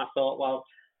 and I thought, well,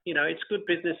 it's good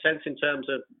business sense in terms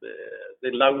of the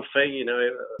loan fee.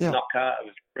 Knockaert,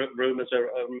 rumours are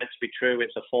meant to be true.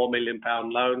 It's a £4 million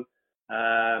loan,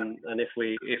 and if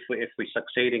we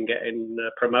succeed in getting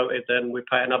promoted, then we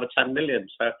pay another 10 million.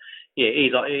 So,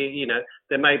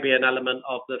 there may be an element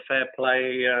of the fair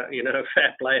play,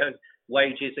 fair play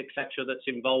wages, etc., that's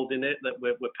involved in it. That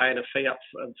we're paying a fee up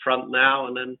front now,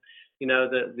 and then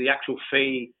the actual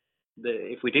fee,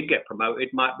 if we did get promoted,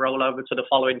 might roll over to the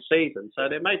following season. So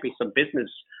there may be some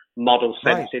business model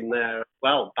sense in there as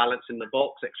well, balancing the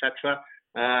books, etc.,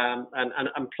 and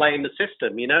playing the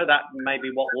system. That may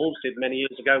be what Wolves did many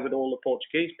years ago with all the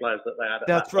Portuguese players that they had.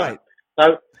 That's right.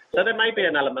 So there may be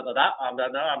an element of that. I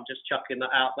don't know. I'm just chucking that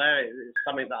out there. It's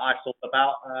something that I thought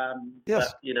about.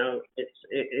 Yes. But,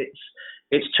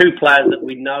 it's two players that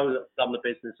we know that have done the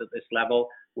business at this level.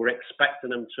 We're expecting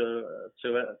them to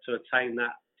attain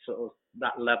that sort of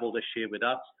that level this year with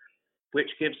us, which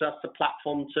gives us the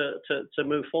platform to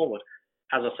move forward.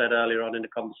 As I said earlier on in the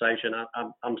conversation,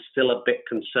 I'm still a bit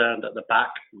concerned at the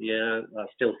back. Yeah, I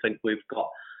still think we've got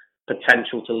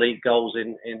potential to lead goals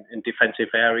in defensive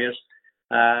areas.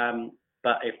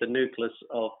 But if the nucleus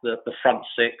of the front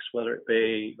six, whether it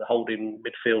be the holding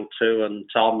midfield two and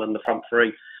Tom and the front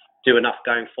three, do enough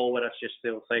going forward, I just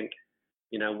still think,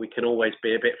 we can always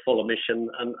be a bit full of mission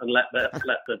and let the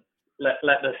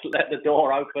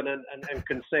door open and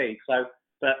concede. So,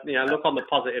 but look on the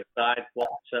positive side what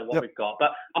we've got.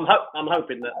 But I'm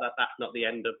hoping that that's not the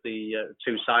end of the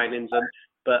two signings,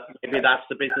 but maybe that's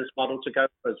the business model to go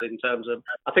for us in terms of.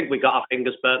 I think we got our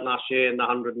fingers burnt last year in the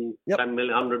 110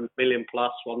 million, 100 million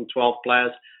plus, 112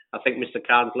 players. I think Mr.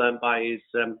 Khan's learned by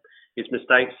his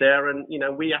mistakes there, and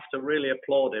we have to really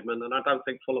applaud him. And I don't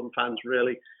think Fulham fans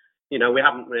really. We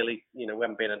haven't really, we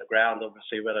haven't been in the ground.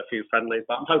 Obviously, we had a few friendlies,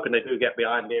 but I'm hoping they do get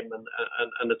behind him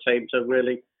and the team to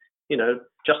really,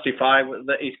 justify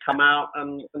that he's come out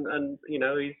and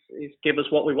he's give us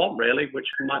what we want really, which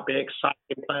might be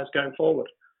exciting players going forward.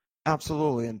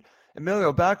 Absolutely. And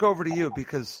Emilio, back over to you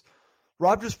because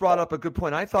Rob just brought up a good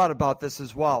point. I thought about this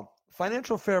as well.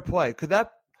 Financial fair play. Could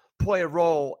that play a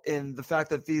role in the fact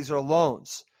that these are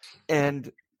loans?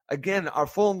 And again, are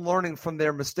Fulham learning from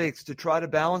their mistakes to try to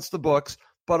balance the books,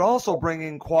 but also bring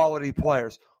in quality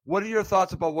players? What are your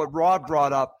thoughts about what Rob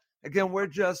brought up? Again, we're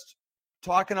just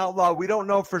talking out loud. We don't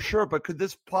know for sure, but could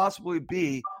this possibly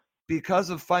be because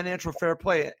of financial fair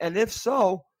play? And if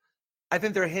so, I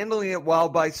think they're handling it well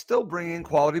by still bringing in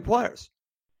quality players.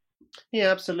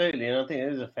 Yeah, absolutely. And I think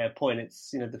it is a fair point.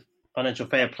 It's, the financial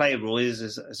fair play rule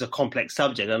is a complex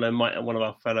subject. I know one of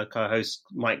our fellow co-hosts,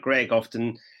 Mike Gregg,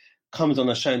 often comes on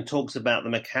the show and talks about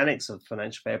the mechanics of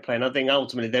financial fair play. And I think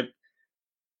ultimately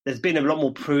there's been a lot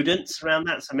more prudence around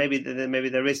that. So maybe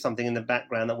there is something in the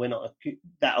background that we're not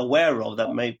that aware of,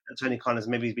 that Tony Khan has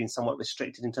maybe been somewhat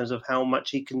restricted in terms of how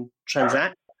much he can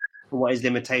transact and what his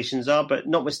limitations are. But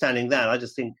notwithstanding that, I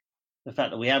just think the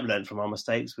fact that we have learned from our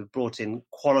mistakes, we've brought in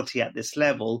quality at this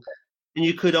level. And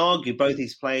you could argue both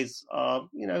these players are,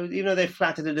 even though they're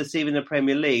flattered and deceived in the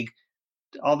Premier League,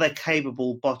 are they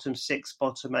capable bottom 6,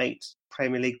 bottom 8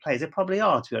 Premier League players? They probably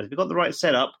are, to be honest. We've got the right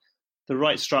setup, the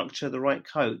right structure, the right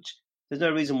coach. There's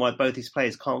no reason why both these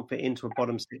players can't fit into a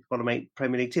bottom 6, bottom 8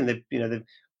 Premier League team. They've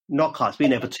Knockhart's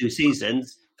been there for 2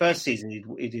 seasons. First season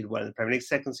he did well in the Premier League.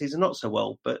 Second season not so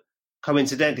well. But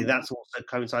coincidentally, that's also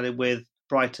coincided with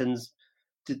Brighton's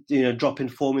drop in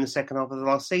form in the second half of the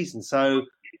last season. So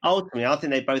ultimately, I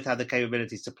think they both have the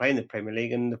capabilities to play in the Premier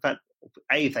League. And the fact,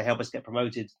 if they help us get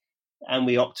promoted and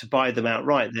we opt to buy them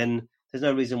outright, then there's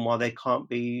no reason why they can't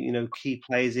be, key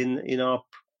players in our,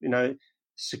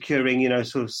 securing,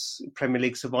 sort of Premier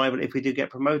League survival if we do get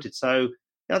promoted. So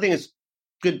I think it's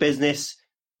good business,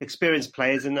 experienced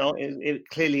players, and it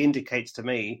clearly indicates to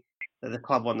me that the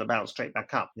club want to bounce straight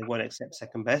back up. They won't accept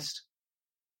second best.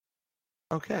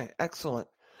 Okay, excellent.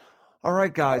 All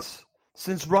right, guys.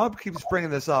 Since Rob keeps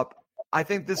bringing this up, I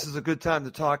think this is a good time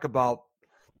to talk about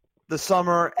the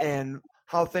summer and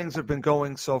how things have been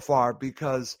going so far,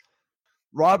 because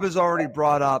Rob has already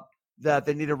brought up that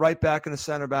they need a right back and a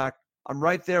center back. I'm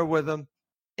right there with him.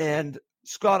 And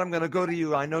Scott, I'm going to go to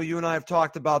you. I know you and I have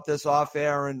talked about this off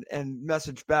air and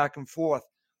messaged back and forth.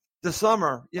 The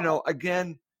summer,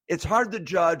 again, it's hard to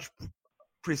judge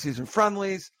preseason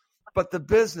friendlies, but the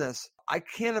business, I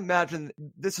can't imagine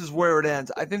this is where it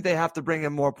ends. I think they have to bring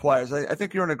in more players. I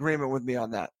think you're in agreement with me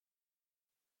on that.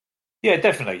 Yeah,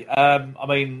 definitely. I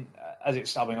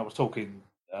was talking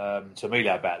to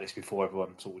Emilio about this before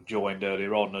everyone sort of joined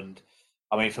earlier on, and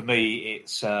for me,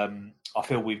 it's I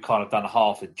feel we've kind of done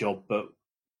half a job, but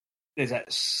there's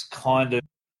that kind of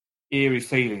eerie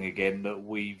feeling again that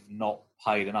we've not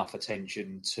paid enough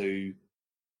attention to,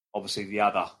 obviously, the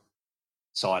other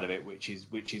side of it, which is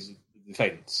the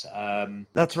defence.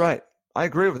 That's right. I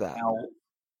agree with that. Now,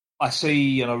 I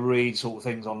see and I read sort of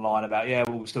things online about,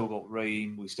 we've still got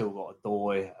Ream, we've still got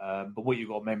Adoy, but what you've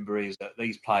got to remember is that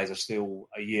these players are still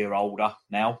a year older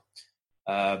now.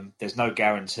 There's no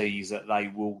guarantees that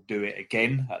they will do it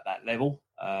again at that level.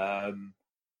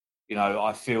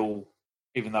 I feel,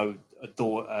 even though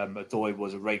Adoy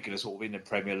was a regular sort of in the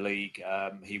Premier League,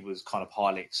 he was kind of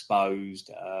highly exposed.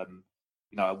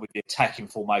 With the attacking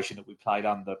formation that we played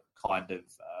under, kind of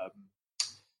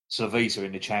Slavisa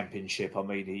in the Championship. I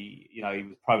mean, he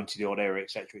was prone to the odd error,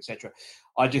 etc., etc.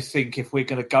 I just think if we're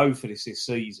going to go for this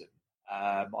season,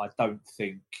 I don't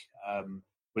think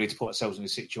we need to put ourselves in a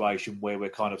situation where we're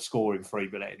kind of scoring 3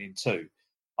 but letting in 2.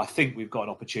 I think we've got an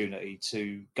opportunity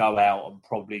to go out and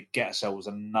probably get ourselves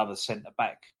another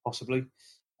centre-back, possibly,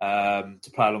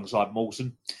 to play alongside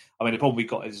Mawson. I mean, the problem we've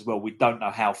got is as well, we don't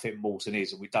know how fit Mawson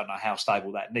is and we don't know how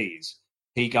stable that knee is.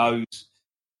 He goes,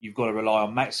 you've got to rely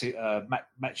on matching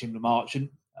the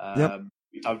Marchant. Yep.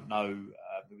 We don't know.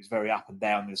 He was very up and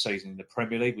down in the season in the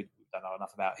Premier League. We don't know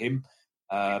enough about him.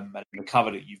 And the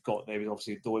cover that you've got there is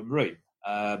obviously Doyle Marine.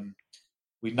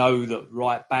 We know that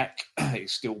right back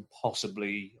is still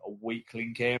possibly a weak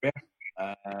link area.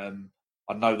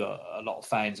 I know that a lot of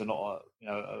fans are not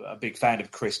a big fan of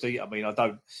Christie. I mean,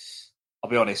 I'll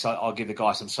be honest, I'll give the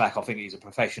guy some slack. I think he's a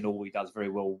professional. He does very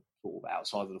well sort of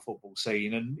outside of the football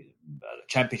scene. And at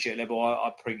Championship level,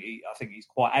 I think he's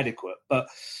quite adequate. But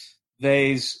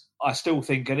I still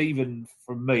think, and even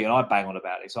from me, and I bang on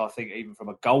about this, I think even from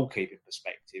a goalkeeping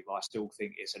perspective, I still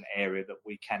think it's an area that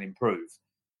we can improve.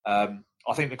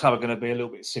 I think the club are going to be a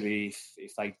little bit silly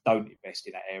if they don't invest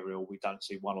in that area or we don't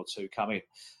see 1 or 2 come in.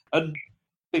 And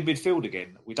in midfield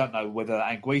again, we don't know whether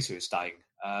Anguissa is staying.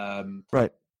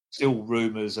 Right. Still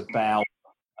rumours about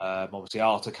obviously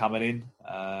Arthur coming in,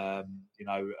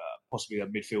 possibly a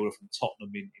midfielder from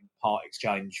Tottenham in part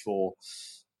exchange for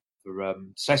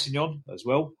Sessegnon as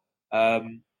well.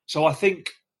 So I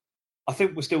think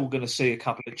we're still going to see a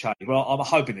couple of changes. Well, I'm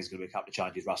hoping there's going to be a couple of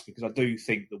changes, Russ, because I do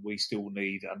think that we still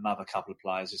need another couple of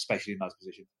players, especially in those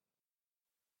positions.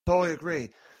 Totally agree.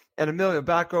 And Emilio,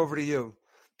 back over to you,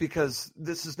 because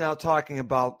this is now talking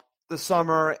about the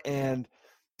summer and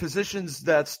positions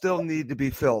that still need to be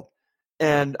filled.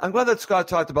 And I'm glad that Scott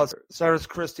talked about Cyrus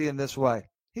Christie in this way.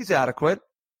 He's adequate.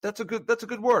 That's a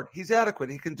good word. He's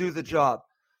adequate. He can do the job.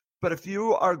 But if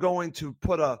you are going to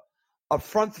put a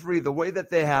front three the way that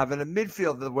they have and a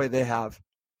midfield the way they have,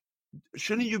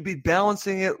 shouldn't you be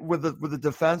balancing it with the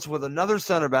defense with another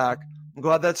center back? I'm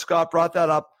glad that Scott brought that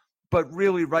up, but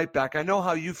really right back. I know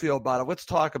how you feel about it. Let's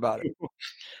talk about it.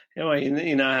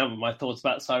 I have my thoughts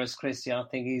about Cyrus Christie. I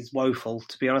think he's woeful,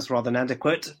 to be honest, rather than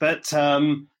adequate. But,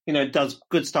 does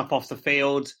good stuff off the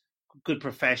field, good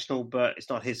professional, but it's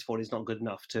not his fault. He's not good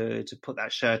enough to put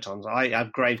that shirt on. So I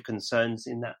have grave concerns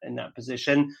in that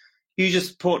position. You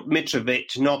just put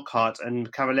Mitrovic, Knockaert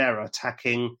and Cavallero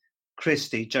attacking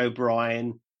Christie, Joe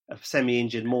Bryan, a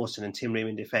semi-injured Mawson and Tim Ream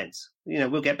in defence.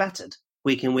 We'll get battered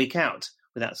week in, week out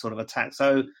with that sort of attack.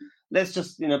 So let's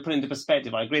just, put it into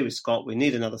perspective. I agree with Scott. We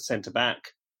need another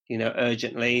centre-back,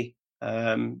 urgently.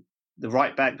 The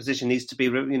right-back position needs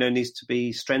to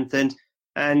be strengthened.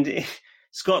 And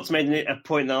Scott's made a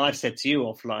point that I've said to you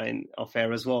off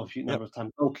air as well, a few number of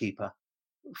times, goalkeeper.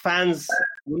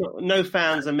 No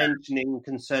fans are mentioning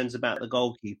concerns about the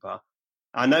goalkeeper.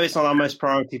 I know it's not our most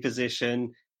priority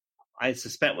position. I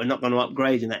suspect we're not going to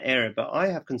upgrade in that area, but I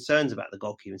have concerns about the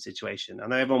goalkeeping situation. I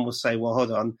know everyone will say, well,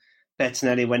 hold on,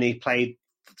 Bettinelli, when he played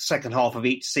the second half of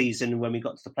each season, when we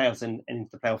got to the playoffs and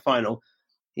into the playoff final,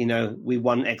 we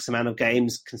won X amount of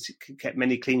games, kept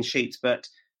many clean sheets, but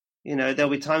there'll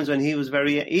be times when he was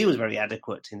very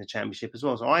adequate in the Championship as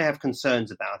well. So I have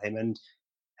concerns about him, and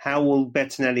how will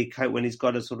Bettinelli cope when he's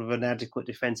got a sort of an adequate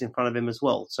defence in front of him as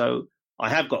well? So I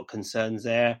have got concerns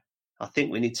there. I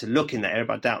think we need to look in that area,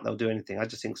 but I doubt they'll do anything. I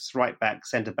just think right back,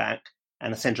 centre back,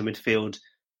 and a central midfield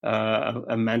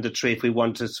are mandatory if we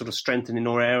want to sort of strengthen in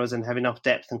all areas and have enough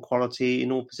depth and quality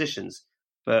in all positions.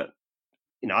 But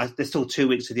there's still 2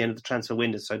 weeks to the end of the transfer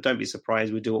window, so don't be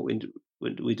surprised we do what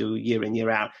we do year in, year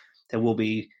out. There will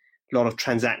be a lot of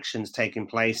transactions taking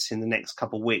place in the next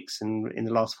couple of weeks and in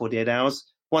the last 48 hours.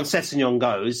 Once Sessegnon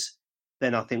goes,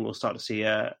 then I think we'll start to see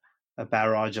a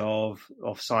barrage of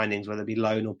signings, whether it be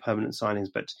loan or permanent signings.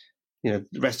 But,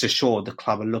 rest assured the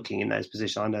club are looking in those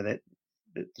positions. I know that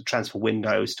the transfer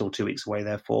window is still 2 weeks away,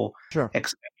 therefore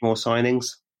expect more signings.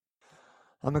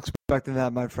 I'm expecting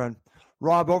that, my friend.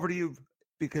 Rob, over to you,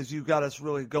 because you got us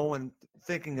really going,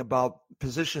 thinking about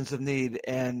positions of need.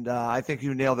 And I think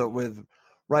you nailed it with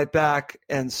right back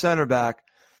and center back,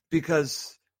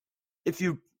 because if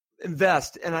you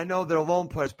invest, and I know they're loan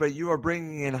players, but you are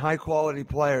bringing in high quality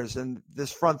players, and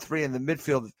this front three in the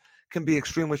midfield can be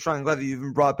extremely strong. I'm glad that you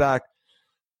even brought back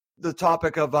the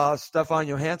topic of Stefan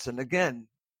Johansson. Again,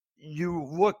 you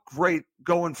look great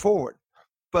going forward,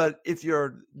 but if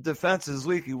your defense is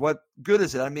leaky, what good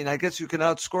is it? I mean, I guess you can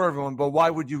outscore everyone, but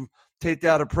why would you take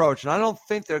that approach? And I don't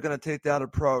think they're going to take that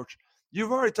approach.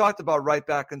 You've already talked about right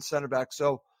back and center back,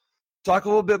 so talk a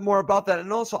little bit more about that.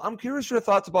 And also, I'm curious your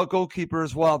thoughts about goalkeeper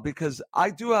as well, because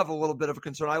I do have a little bit of a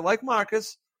concern. I like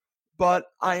Marcus. but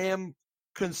I am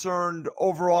concerned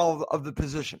overall of the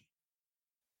position.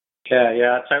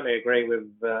 Yeah, I totally agree with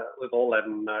all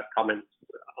them comments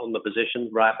on the positions,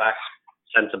 right back,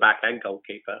 centre back, and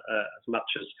goalkeeper. As much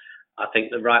as I think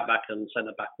the right back and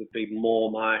centre back would be more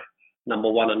my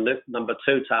number one and number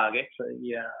two targets.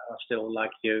 Yeah, I still, like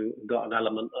you, got an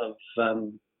element of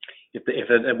if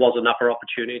there was an upper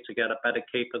opportunity to get a better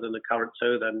keeper than the current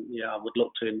two, then yeah, I would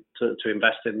look to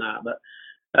invest in that. But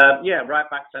right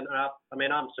back, centre half. I mean,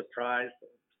 I'm surprised.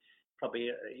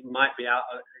 Probably he might be out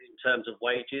in terms of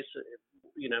wages.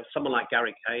 You know, someone like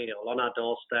Gary Cahill on our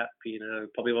doorstep. You know,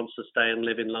 probably wants to stay and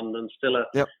live in London. Still a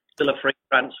free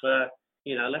transfer.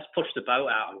 You know, let's push the boat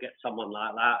out and get someone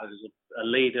like that who's a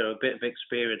leader, a bit of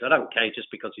experience. I don't care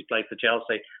just because he played for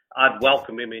Chelsea. I'd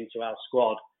welcome him into our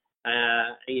squad.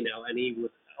 You know, and he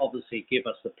would obviously give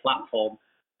us the platform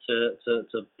to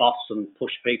boss and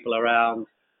push people around,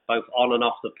 both on and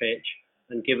off the pitch,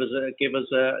 and give us a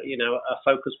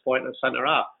focus point at centre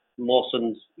half.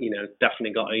 Mawson's, you know,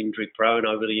 definitely got injury prone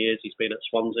over the years. He's been at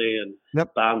Swansea and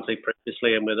Barnsley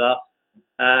previously and with us.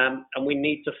 And we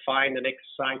need to find an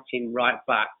exciting right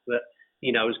back that,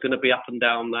 you know, is going to be up and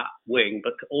down that wing,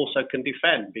 but also can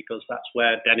defend, because that's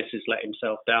where Dennis has let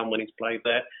himself down when he's played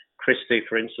there. Christie,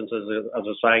 for instance, as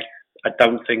I say, I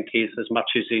don't think he's as much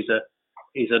as he's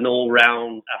an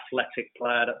all-round athletic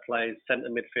player that plays centre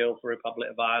midfield for Republic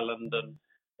of Ireland and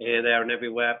here, there, and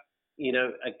everywhere. You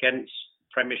know, against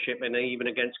Premiership and even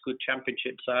against good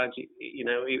Championship sides, you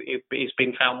know, he's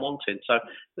been found wanting. So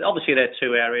obviously there are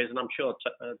two areas, and I'm sure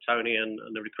Tony and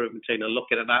the recruitment team are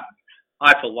looking at that.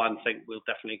 I, for one, think we'll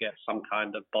definitely get some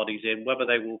kind of bodies in, whether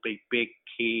they will be big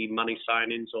key money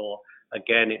signings or,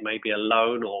 again, it may be a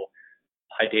loan, or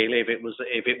ideally if it was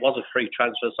a free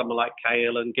transfer, someone like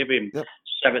Cahill, and give him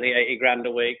 70, 80 grand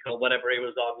a week or whatever he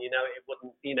was on. It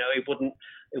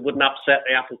wouldn't upset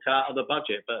the apple cart of the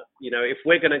budget. But you know, if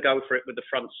we're going to go for it with the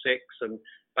front six and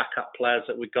backup players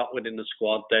that we've got within the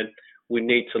squad, then we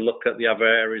need to look at the other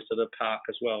areas of the park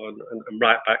as well. And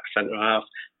right back, centre half,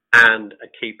 and a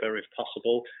keeper if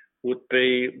possible would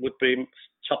be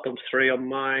top of three on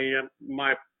my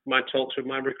talks with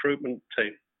my recruitment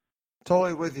team.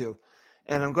 Totally with you.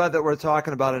 And I'm glad that we're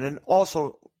talking about it, and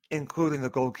also including the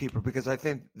goalkeeper, because I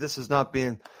think this is not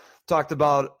being talked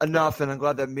about enough, and I'm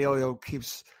glad that Emilio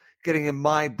keeps getting in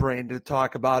my brain to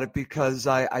talk about it, because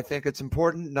I think it's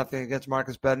important. Nothing against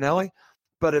Marcus Bettinelli,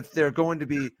 but if they're going to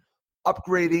be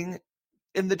upgrading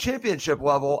in the championship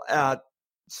level at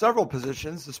several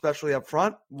positions, especially up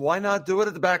front, why not do it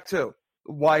at the back too?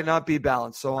 Why not be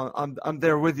balanced? So I'm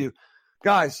there with you.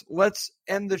 Guys, let's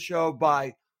end the show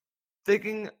by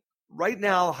thinking right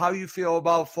now how you feel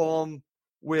about Fulham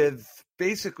with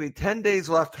basically 10 days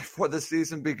left before the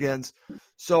season begins.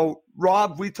 So,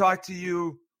 Rob, we talked to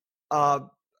you a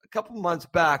couple months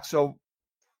back. So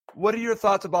what are your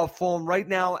thoughts about Fulham right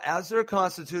now as they're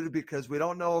constituted? Because we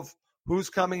don't know who's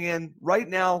coming in right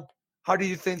now. How do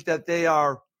you think that they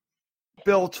are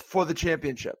built for the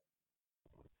championship?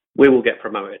 We will get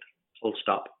promoted, full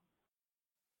stop.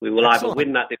 We will Excellent. Either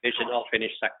win that division or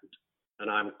finish second,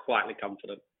 and I'm quietly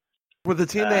confident. With the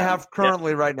team they have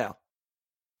currently right now?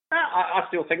 I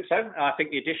still think so. I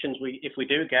think the additions if we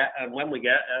do get, and when we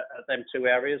get them two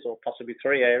areas or possibly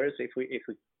three areas, if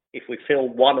we fill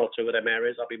one or two of them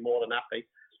areas, I'll be more than happy.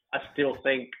 I still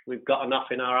think we've got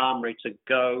enough in our armoury to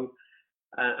go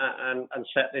and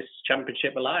set this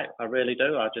championship alight. I really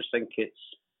do. I just think it's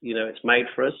made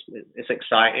for us. It's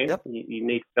exciting. Yep. You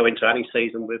need to go into any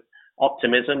season with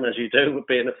optimism, as you do with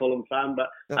being a Fulham fan. But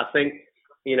I think,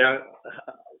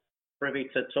 privy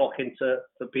to talking to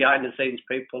the behind the scenes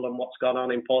people and what's gone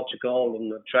on in Portugal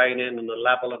and the training and the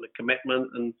level and the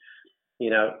commitment and,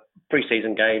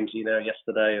 pre-season games,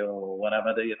 yesterday or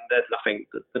whatever, there's nothing.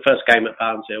 The first game at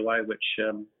Barnsley away, which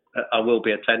I will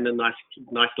be attending,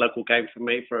 nice local game for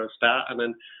me for a start. And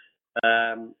then,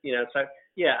 I'm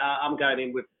going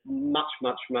in with much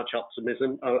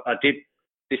optimism. I did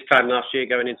this time last year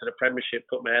going into the Premiership,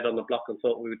 put my head on the block and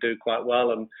thought we would do quite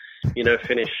well and,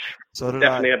 finish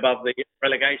definitely above the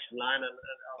relegation line. And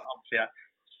obviously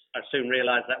I soon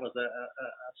realised that was a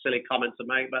silly comment to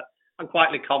make, but I'm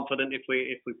quietly confident if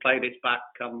we play this back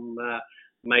come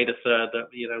May the 3rd that,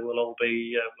 we'll all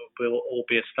be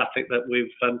ecstatic that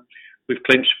we've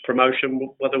clinched promotion,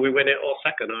 whether we win it or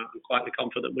second. I'm quietly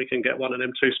confident we can get one of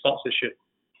them two spots this year.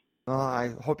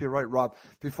 I hope you're right, Rob.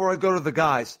 Before I go to the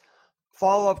guys,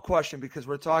 follow-up question, because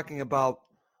we're talking about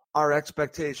our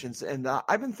expectations. And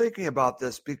I've been thinking about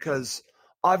this because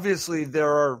obviously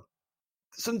there are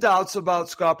some doubts about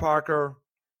Scott Parker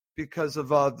because of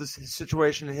this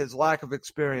situation and his lack of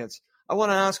experience. I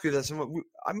want to ask you this, and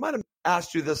I might have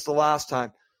asked you this the last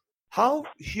time. How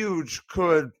huge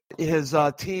could his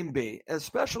team be,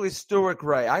 especially Stuart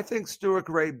Gray? I think Stuart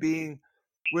Gray being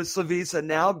with Slavisa,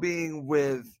 now being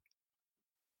with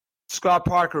Scott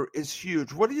Parker, is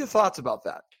huge. What are your thoughts about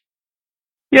that?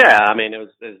 Yeah, I mean,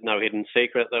 there's no hidden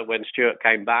secret that when Stuart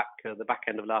came back at the back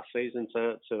end of last season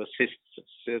to assist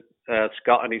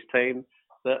Scott and his team,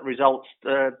 that results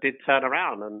did turn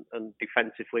around, and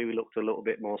defensively we looked a little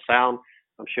bit more sound.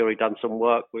 I'm sure he'd done some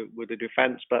work with the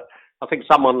defence, but I think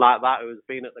someone like that who has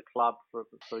been at the club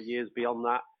for years beyond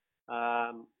that,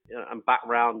 and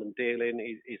background and dealing,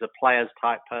 he's a players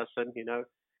type person,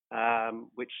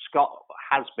 which Scott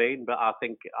has been, but I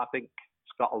think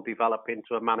Scott will develop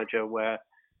into a manager where,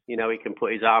 he can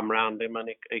put his arm around him, and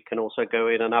he can also go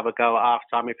in and have a go at half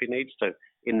time if he needs to,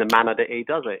 in the manner that he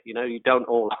does it. You don't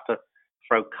all have to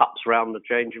throw cups around the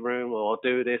changing room or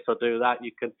do this or do that.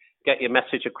 You can get your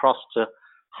message across to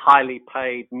highly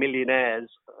paid millionaires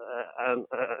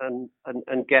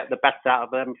and get the best out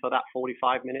of them for that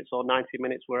 45 minutes or 90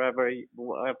 minutes, whatever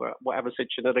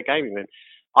situation of the game you're in.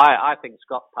 I think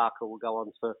Scott Parker will go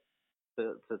on to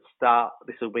start.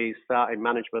 This will be his starting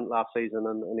management last season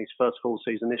and his first full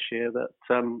season this year. That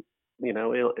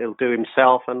he'll do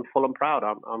himself and Fulham proud.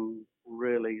 I'm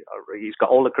really. He's got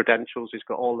all the credentials. He's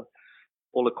got all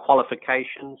the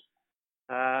qualifications.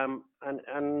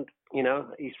 And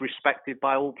he's respected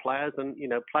by all players, and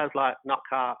players like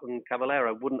Knockaert and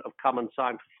Cavallero wouldn't have come and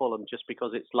signed for Fulham just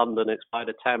because it's London, it's by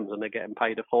the Thames, and they're getting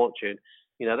paid a fortune.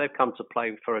 They've come to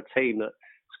play for a team that's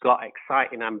got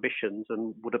exciting ambitions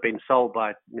and would have been sold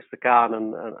by Mr. Khan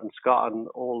and Scott and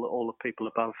all the people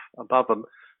above them.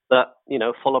 That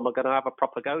Fulham are going to have a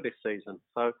proper go this season.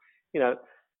 So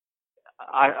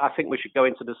I think we should go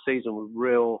into the season with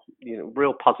real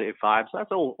positive vibes.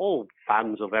 That's all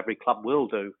fans of every club will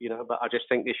do, But I just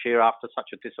think this year, after such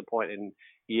a disappointing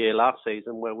year last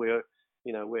season, where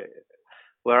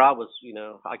I was,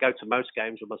 I go to most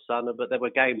games with my son, but there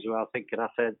were games where I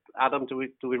said, Adam, do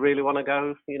we really want to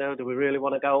go? Do we really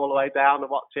want to go all the way down and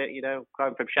watch it?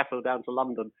 Going from Sheffield down to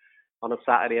London on a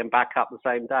Saturday and back up the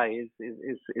same day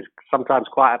is sometimes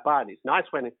quite a bad. It's nice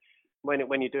when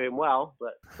you're doing well,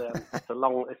 but it's a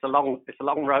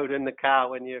long road in the car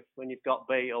when you've got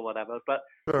beat or whatever. But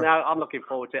sure. No, I'm looking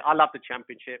forward to it. I love the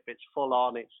Championship. It's full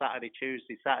on. It's Saturday,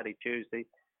 Tuesday,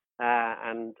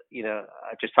 and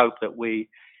I just hope that we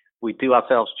do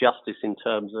ourselves justice in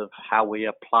terms of how we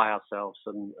apply ourselves,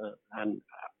 and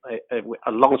as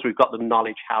long as we've got the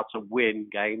knowledge how to win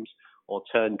games or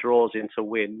turn draws into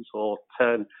wins or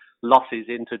turn losses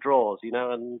into draws,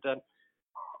 and.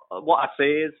 What I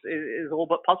see is all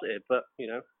but positive, but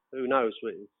who knows?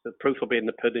 The proof will be in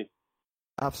the pudding.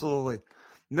 Absolutely,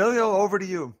 Emilio. Over to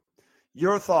you.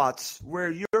 Your thoughts,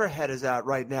 where your head is at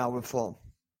right now with Fulham?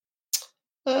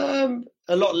 A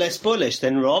lot less bullish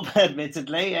than Rob,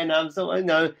 admittedly, and I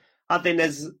think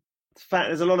there's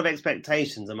a lot of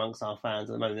expectations amongst our fans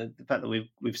at the moment. The fact that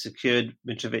we've secured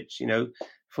Mitrovic,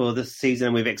 for the season,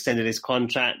 and we've extended his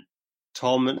contract.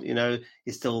 Tom,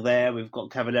 is still there. We've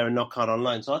got Cavallero and Knockaert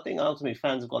online. So I think ultimately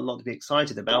fans have got a lot to be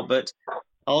excited about. But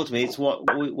ultimately, it's what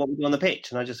we do on the pitch.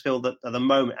 And I just feel that at the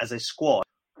moment, as a squad,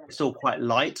 it's still quite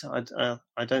light.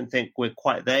 I don't think we're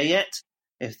quite there yet.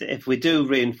 If we do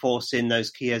reinforce in those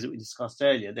key areas that we discussed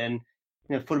earlier, then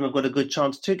Fulham have got a good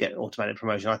chance to get automatic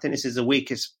promotion. I think this is the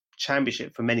weakest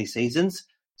Championship for many seasons.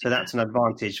 So that's an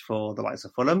advantage for the likes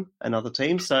of Fulham and other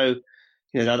teams. So,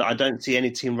 I don't see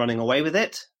any team running away with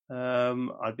it.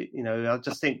 I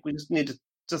just think we just need to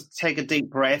just take a deep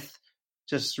breath,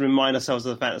 just remind ourselves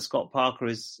of the fact that Scott Parker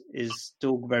is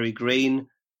still very green,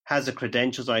 has the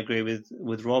credentials. I agree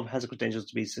with Rob, has the credentials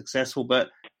to be successful, but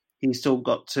he's still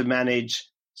got to manage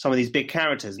some of these big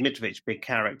characters. Mitrovic, big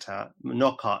character.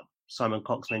 Knockaert, Simon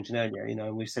Cox mentioned earlier.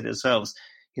 And we've said it ourselves.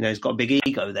 He's got a big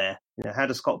ego there. How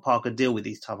does Scott Parker deal with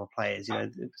these type of players?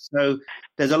 So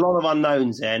there's a lot of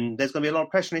unknowns there, and there's going to be a lot of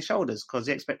pressure on his shoulders because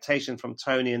the expectation from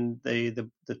Tony and the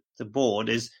board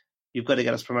is you've got to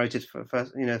get us promoted for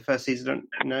first season.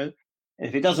 And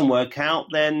if it doesn't work out,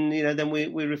 then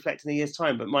we reflect in a year's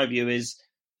time. But my view is,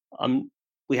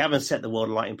 we haven't set the world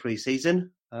alight in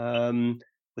pre-season.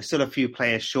 We're still a few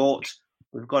players short.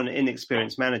 We've got an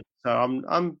inexperienced manager, so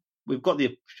we've got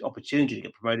the opportunity to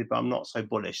get promoted, but I'm not so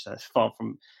bullish. That's far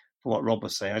from what Rob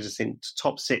was saying. I just think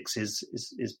top 6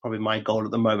 is probably my goal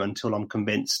at the moment until I'm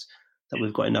convinced that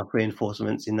we've got enough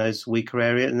reinforcements in those weaker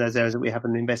areas and those areas that we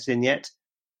haven't invested in yet.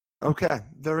 Okay,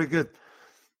 very good.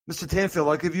 Mr. Tanfield,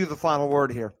 I'll give you the final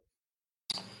word here.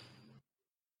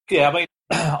 Yeah, I mean,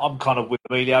 I'm kind of with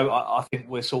Emilio. I think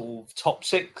we're sort of top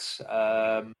 6.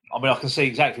 I can see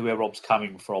exactly where Rob's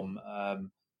coming from.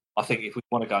 I think if we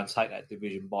want to go and take that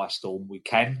division by storm, we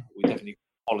can. We definitely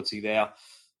have quality there,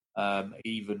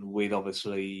 even with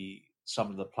obviously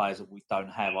some of the players that we don't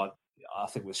have. I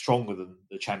think we're stronger than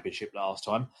the Championship last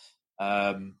time.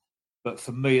 But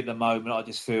for me at the moment, I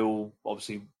just feel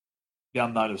obviously the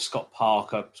unknown of Scott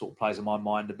Parker sort of plays in my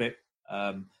mind a bit.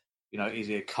 Is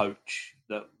he a coach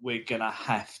that we're going to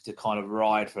have to kind of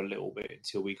ride for a little bit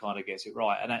until we kind of get it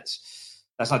right? And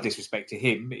that's no disrespect to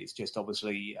him. It's just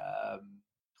obviously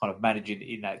kind of managing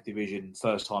in that division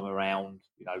first time around,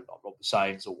 like Rob was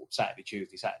saying, sort of Saturday,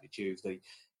 Tuesday,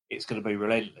 it's going to be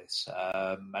relentless.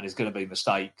 And there's going to be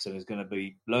mistakes and there's going to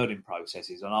be learning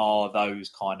processes. And are those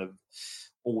kind of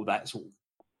all that sort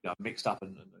of mixed up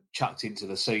and chucked into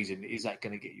the season, is that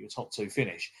going to get you a top 2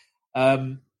 finish?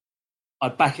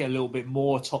 I'd back it a little bit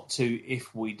more top 2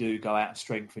 if we do go out and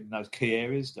strengthen those key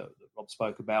areas that Rob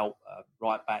spoke about,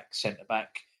 right back, centre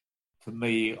back. For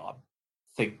me, I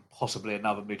think possibly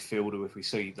another midfielder if we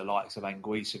see the likes of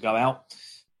Anguissa go out.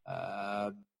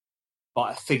 But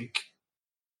I think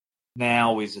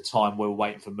now is the time where we're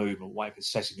waiting for movement, waiting for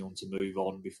Sessegnon to move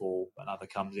on before another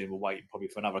comes in. We're waiting probably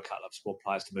for another couple of squad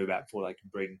players to move out before they can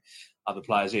bring other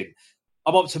players in.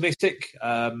 I'm optimistic.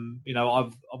 I've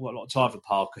got a lot of time for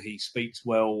Parker. He speaks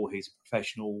well. He's a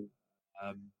professional.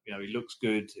 He looks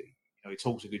good. He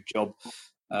talks a good job.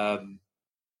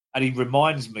 And he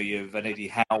reminds me of an Eddie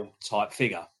Howe type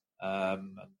figure,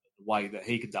 and the way that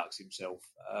he conducts himself.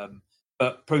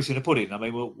 But proof's in the pudding. I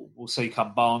mean, we'll see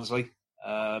come Barnsley.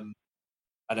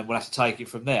 And then we'll have to take it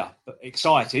from there. But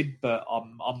excited, but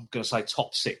I'm going to say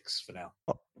top 6 for now.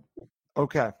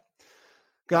 Okay.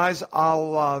 Guys,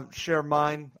 I'll share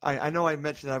mine. I know I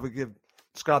mentioned I would give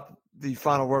Scott the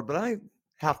final word, but I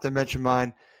have to mention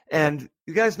mine. And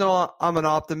you guys know I'm an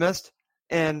optimist,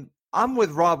 and I'm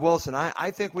with Rob Wilson.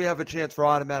 I think we have a chance for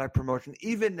automatic promotion,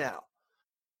 even now.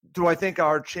 Do I think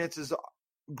our chances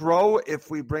grow if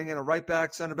we bring in a right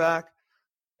back, center back,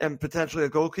 and potentially a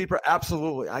goalkeeper?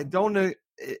 Absolutely. I don't know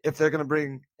if they're going to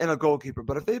bring in a goalkeeper,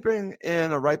 but if they bring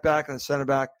in a right back and a center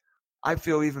back, I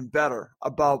feel even better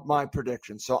about my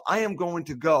prediction. So I am going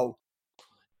to go,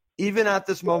 even at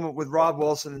this moment, with Rob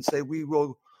Wilson and say we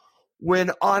will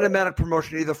win automatic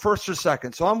promotion, either first or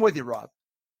second. So I'm with you, Rob.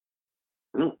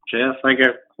 Cheers, thank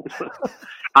you.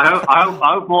 I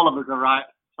hope all of us are right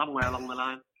somewhere along the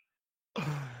line.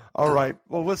 All right.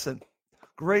 Well, listen,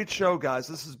 great show, guys.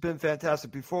 This has been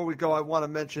fantastic. Before we go, I want to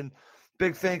mention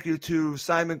big thank you to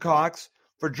Simon Cox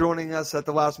for joining us at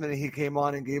the last minute. He came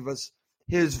on and gave us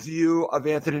his view of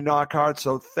Anthony Knockaert.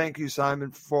 So thank you,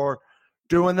 Simon, for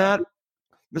doing that.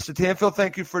 Mr. Tanfield,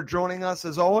 thank you for joining us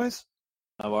as always.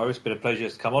 No worries. It's been a pleasure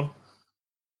to come on.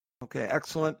 Okay,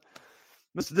 excellent.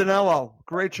 Mr. Danello,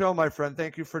 great show, my friend.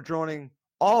 Thank you for joining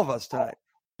all of us tonight.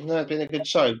 No, it's been a good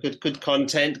show. Good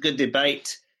content, good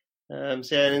debate. So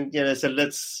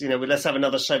let's have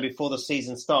another show before the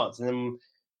season starts, and then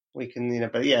we can,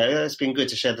 But yeah, it's been good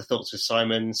to share the thoughts with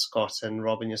Simon, Scott, and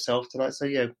Rob and yourself tonight. So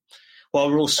yeah,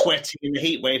 while we're all sweating in the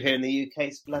heat wave here in the UK,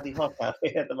 it's bloody hot out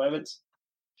here at the moment.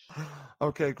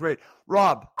 Okay, great.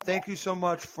 Rob, thank you so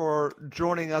much for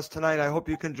joining us tonight. I hope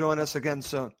you can join us again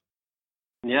soon.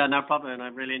 Yeah, no problem. I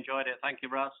really enjoyed it. Thank you,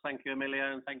 Russ. Thank you,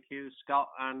 Emilio. And thank you, Scott.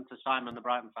 And to Simon, the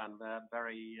Brighton fan.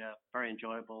 Very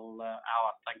enjoyable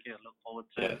hour. Thank you. Look forward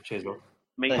to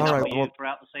meeting up with you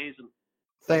throughout the season.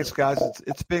 Thanks, guys.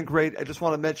 It's been great. I just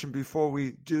want to mention before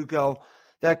we do go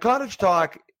that Cottage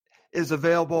Talk is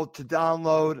available to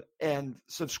download and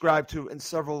subscribe to in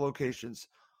several locations.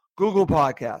 Google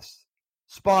Podcasts,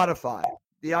 Spotify,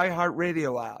 the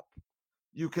iHeartRadio app.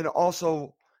 You can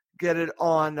also get it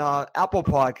on Apple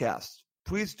Podcasts.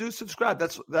 Please do subscribe.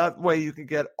 That way you can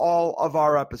get all of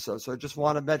our episodes. So I just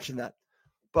want to mention that.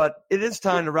 But it is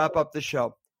time to wrap up the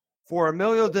show. For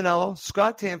Emilio Danello,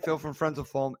 Scott Tanfield from Friends of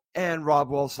Fulham, and Rob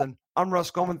Wilson, I'm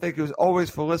Russ Goldman. Thank you as always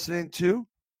for listening to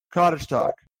Cottage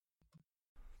Talk.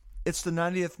 It's the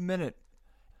 90th minute,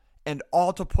 and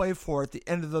all to play for at the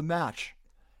end of the match.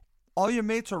 All your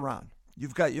mates are around.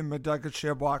 You've got your McNugget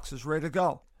share boxes ready to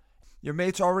go. Your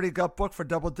mates already got booked for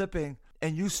double dipping,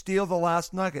 and you steal the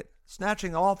last nugget,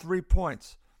 snatching all 3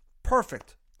 points.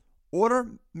 Perfect.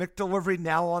 Order McDelivery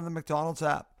now on the McDonald's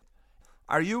app.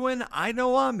 Are you in? I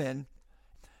know I'm in.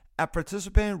 At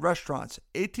participating restaurants,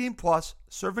 18 plus,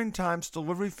 serving times,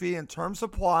 delivery fee, and terms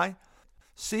apply.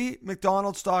 See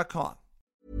McDonald's.com.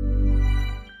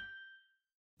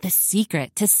 The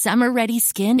secret to summer-ready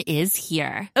skin is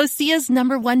here. Osea's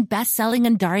 #1 best-selling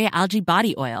Undaria Algae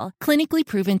Body Oil, clinically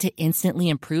proven to instantly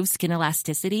improve skin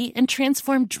elasticity and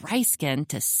transform dry skin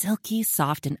to silky,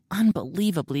 soft, and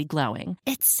unbelievably glowing.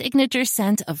 Its signature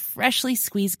scent of freshly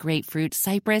squeezed grapefruit,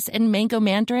 cypress, and mango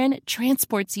mandarin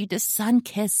transports you to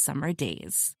sun-kissed summer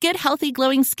days. Get healthy,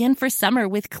 glowing skin for summer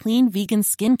with clean vegan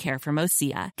skincare from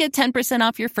Osea. Get 10%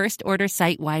 off your first order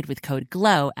site-wide with code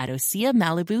GLOW at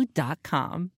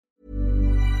OseaMalibu.com.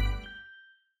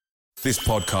 This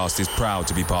podcast is proud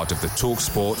to be part of the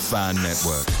TalkSport Fan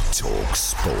Network.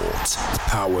 TalkSport.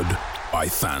 Powered by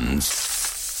fans.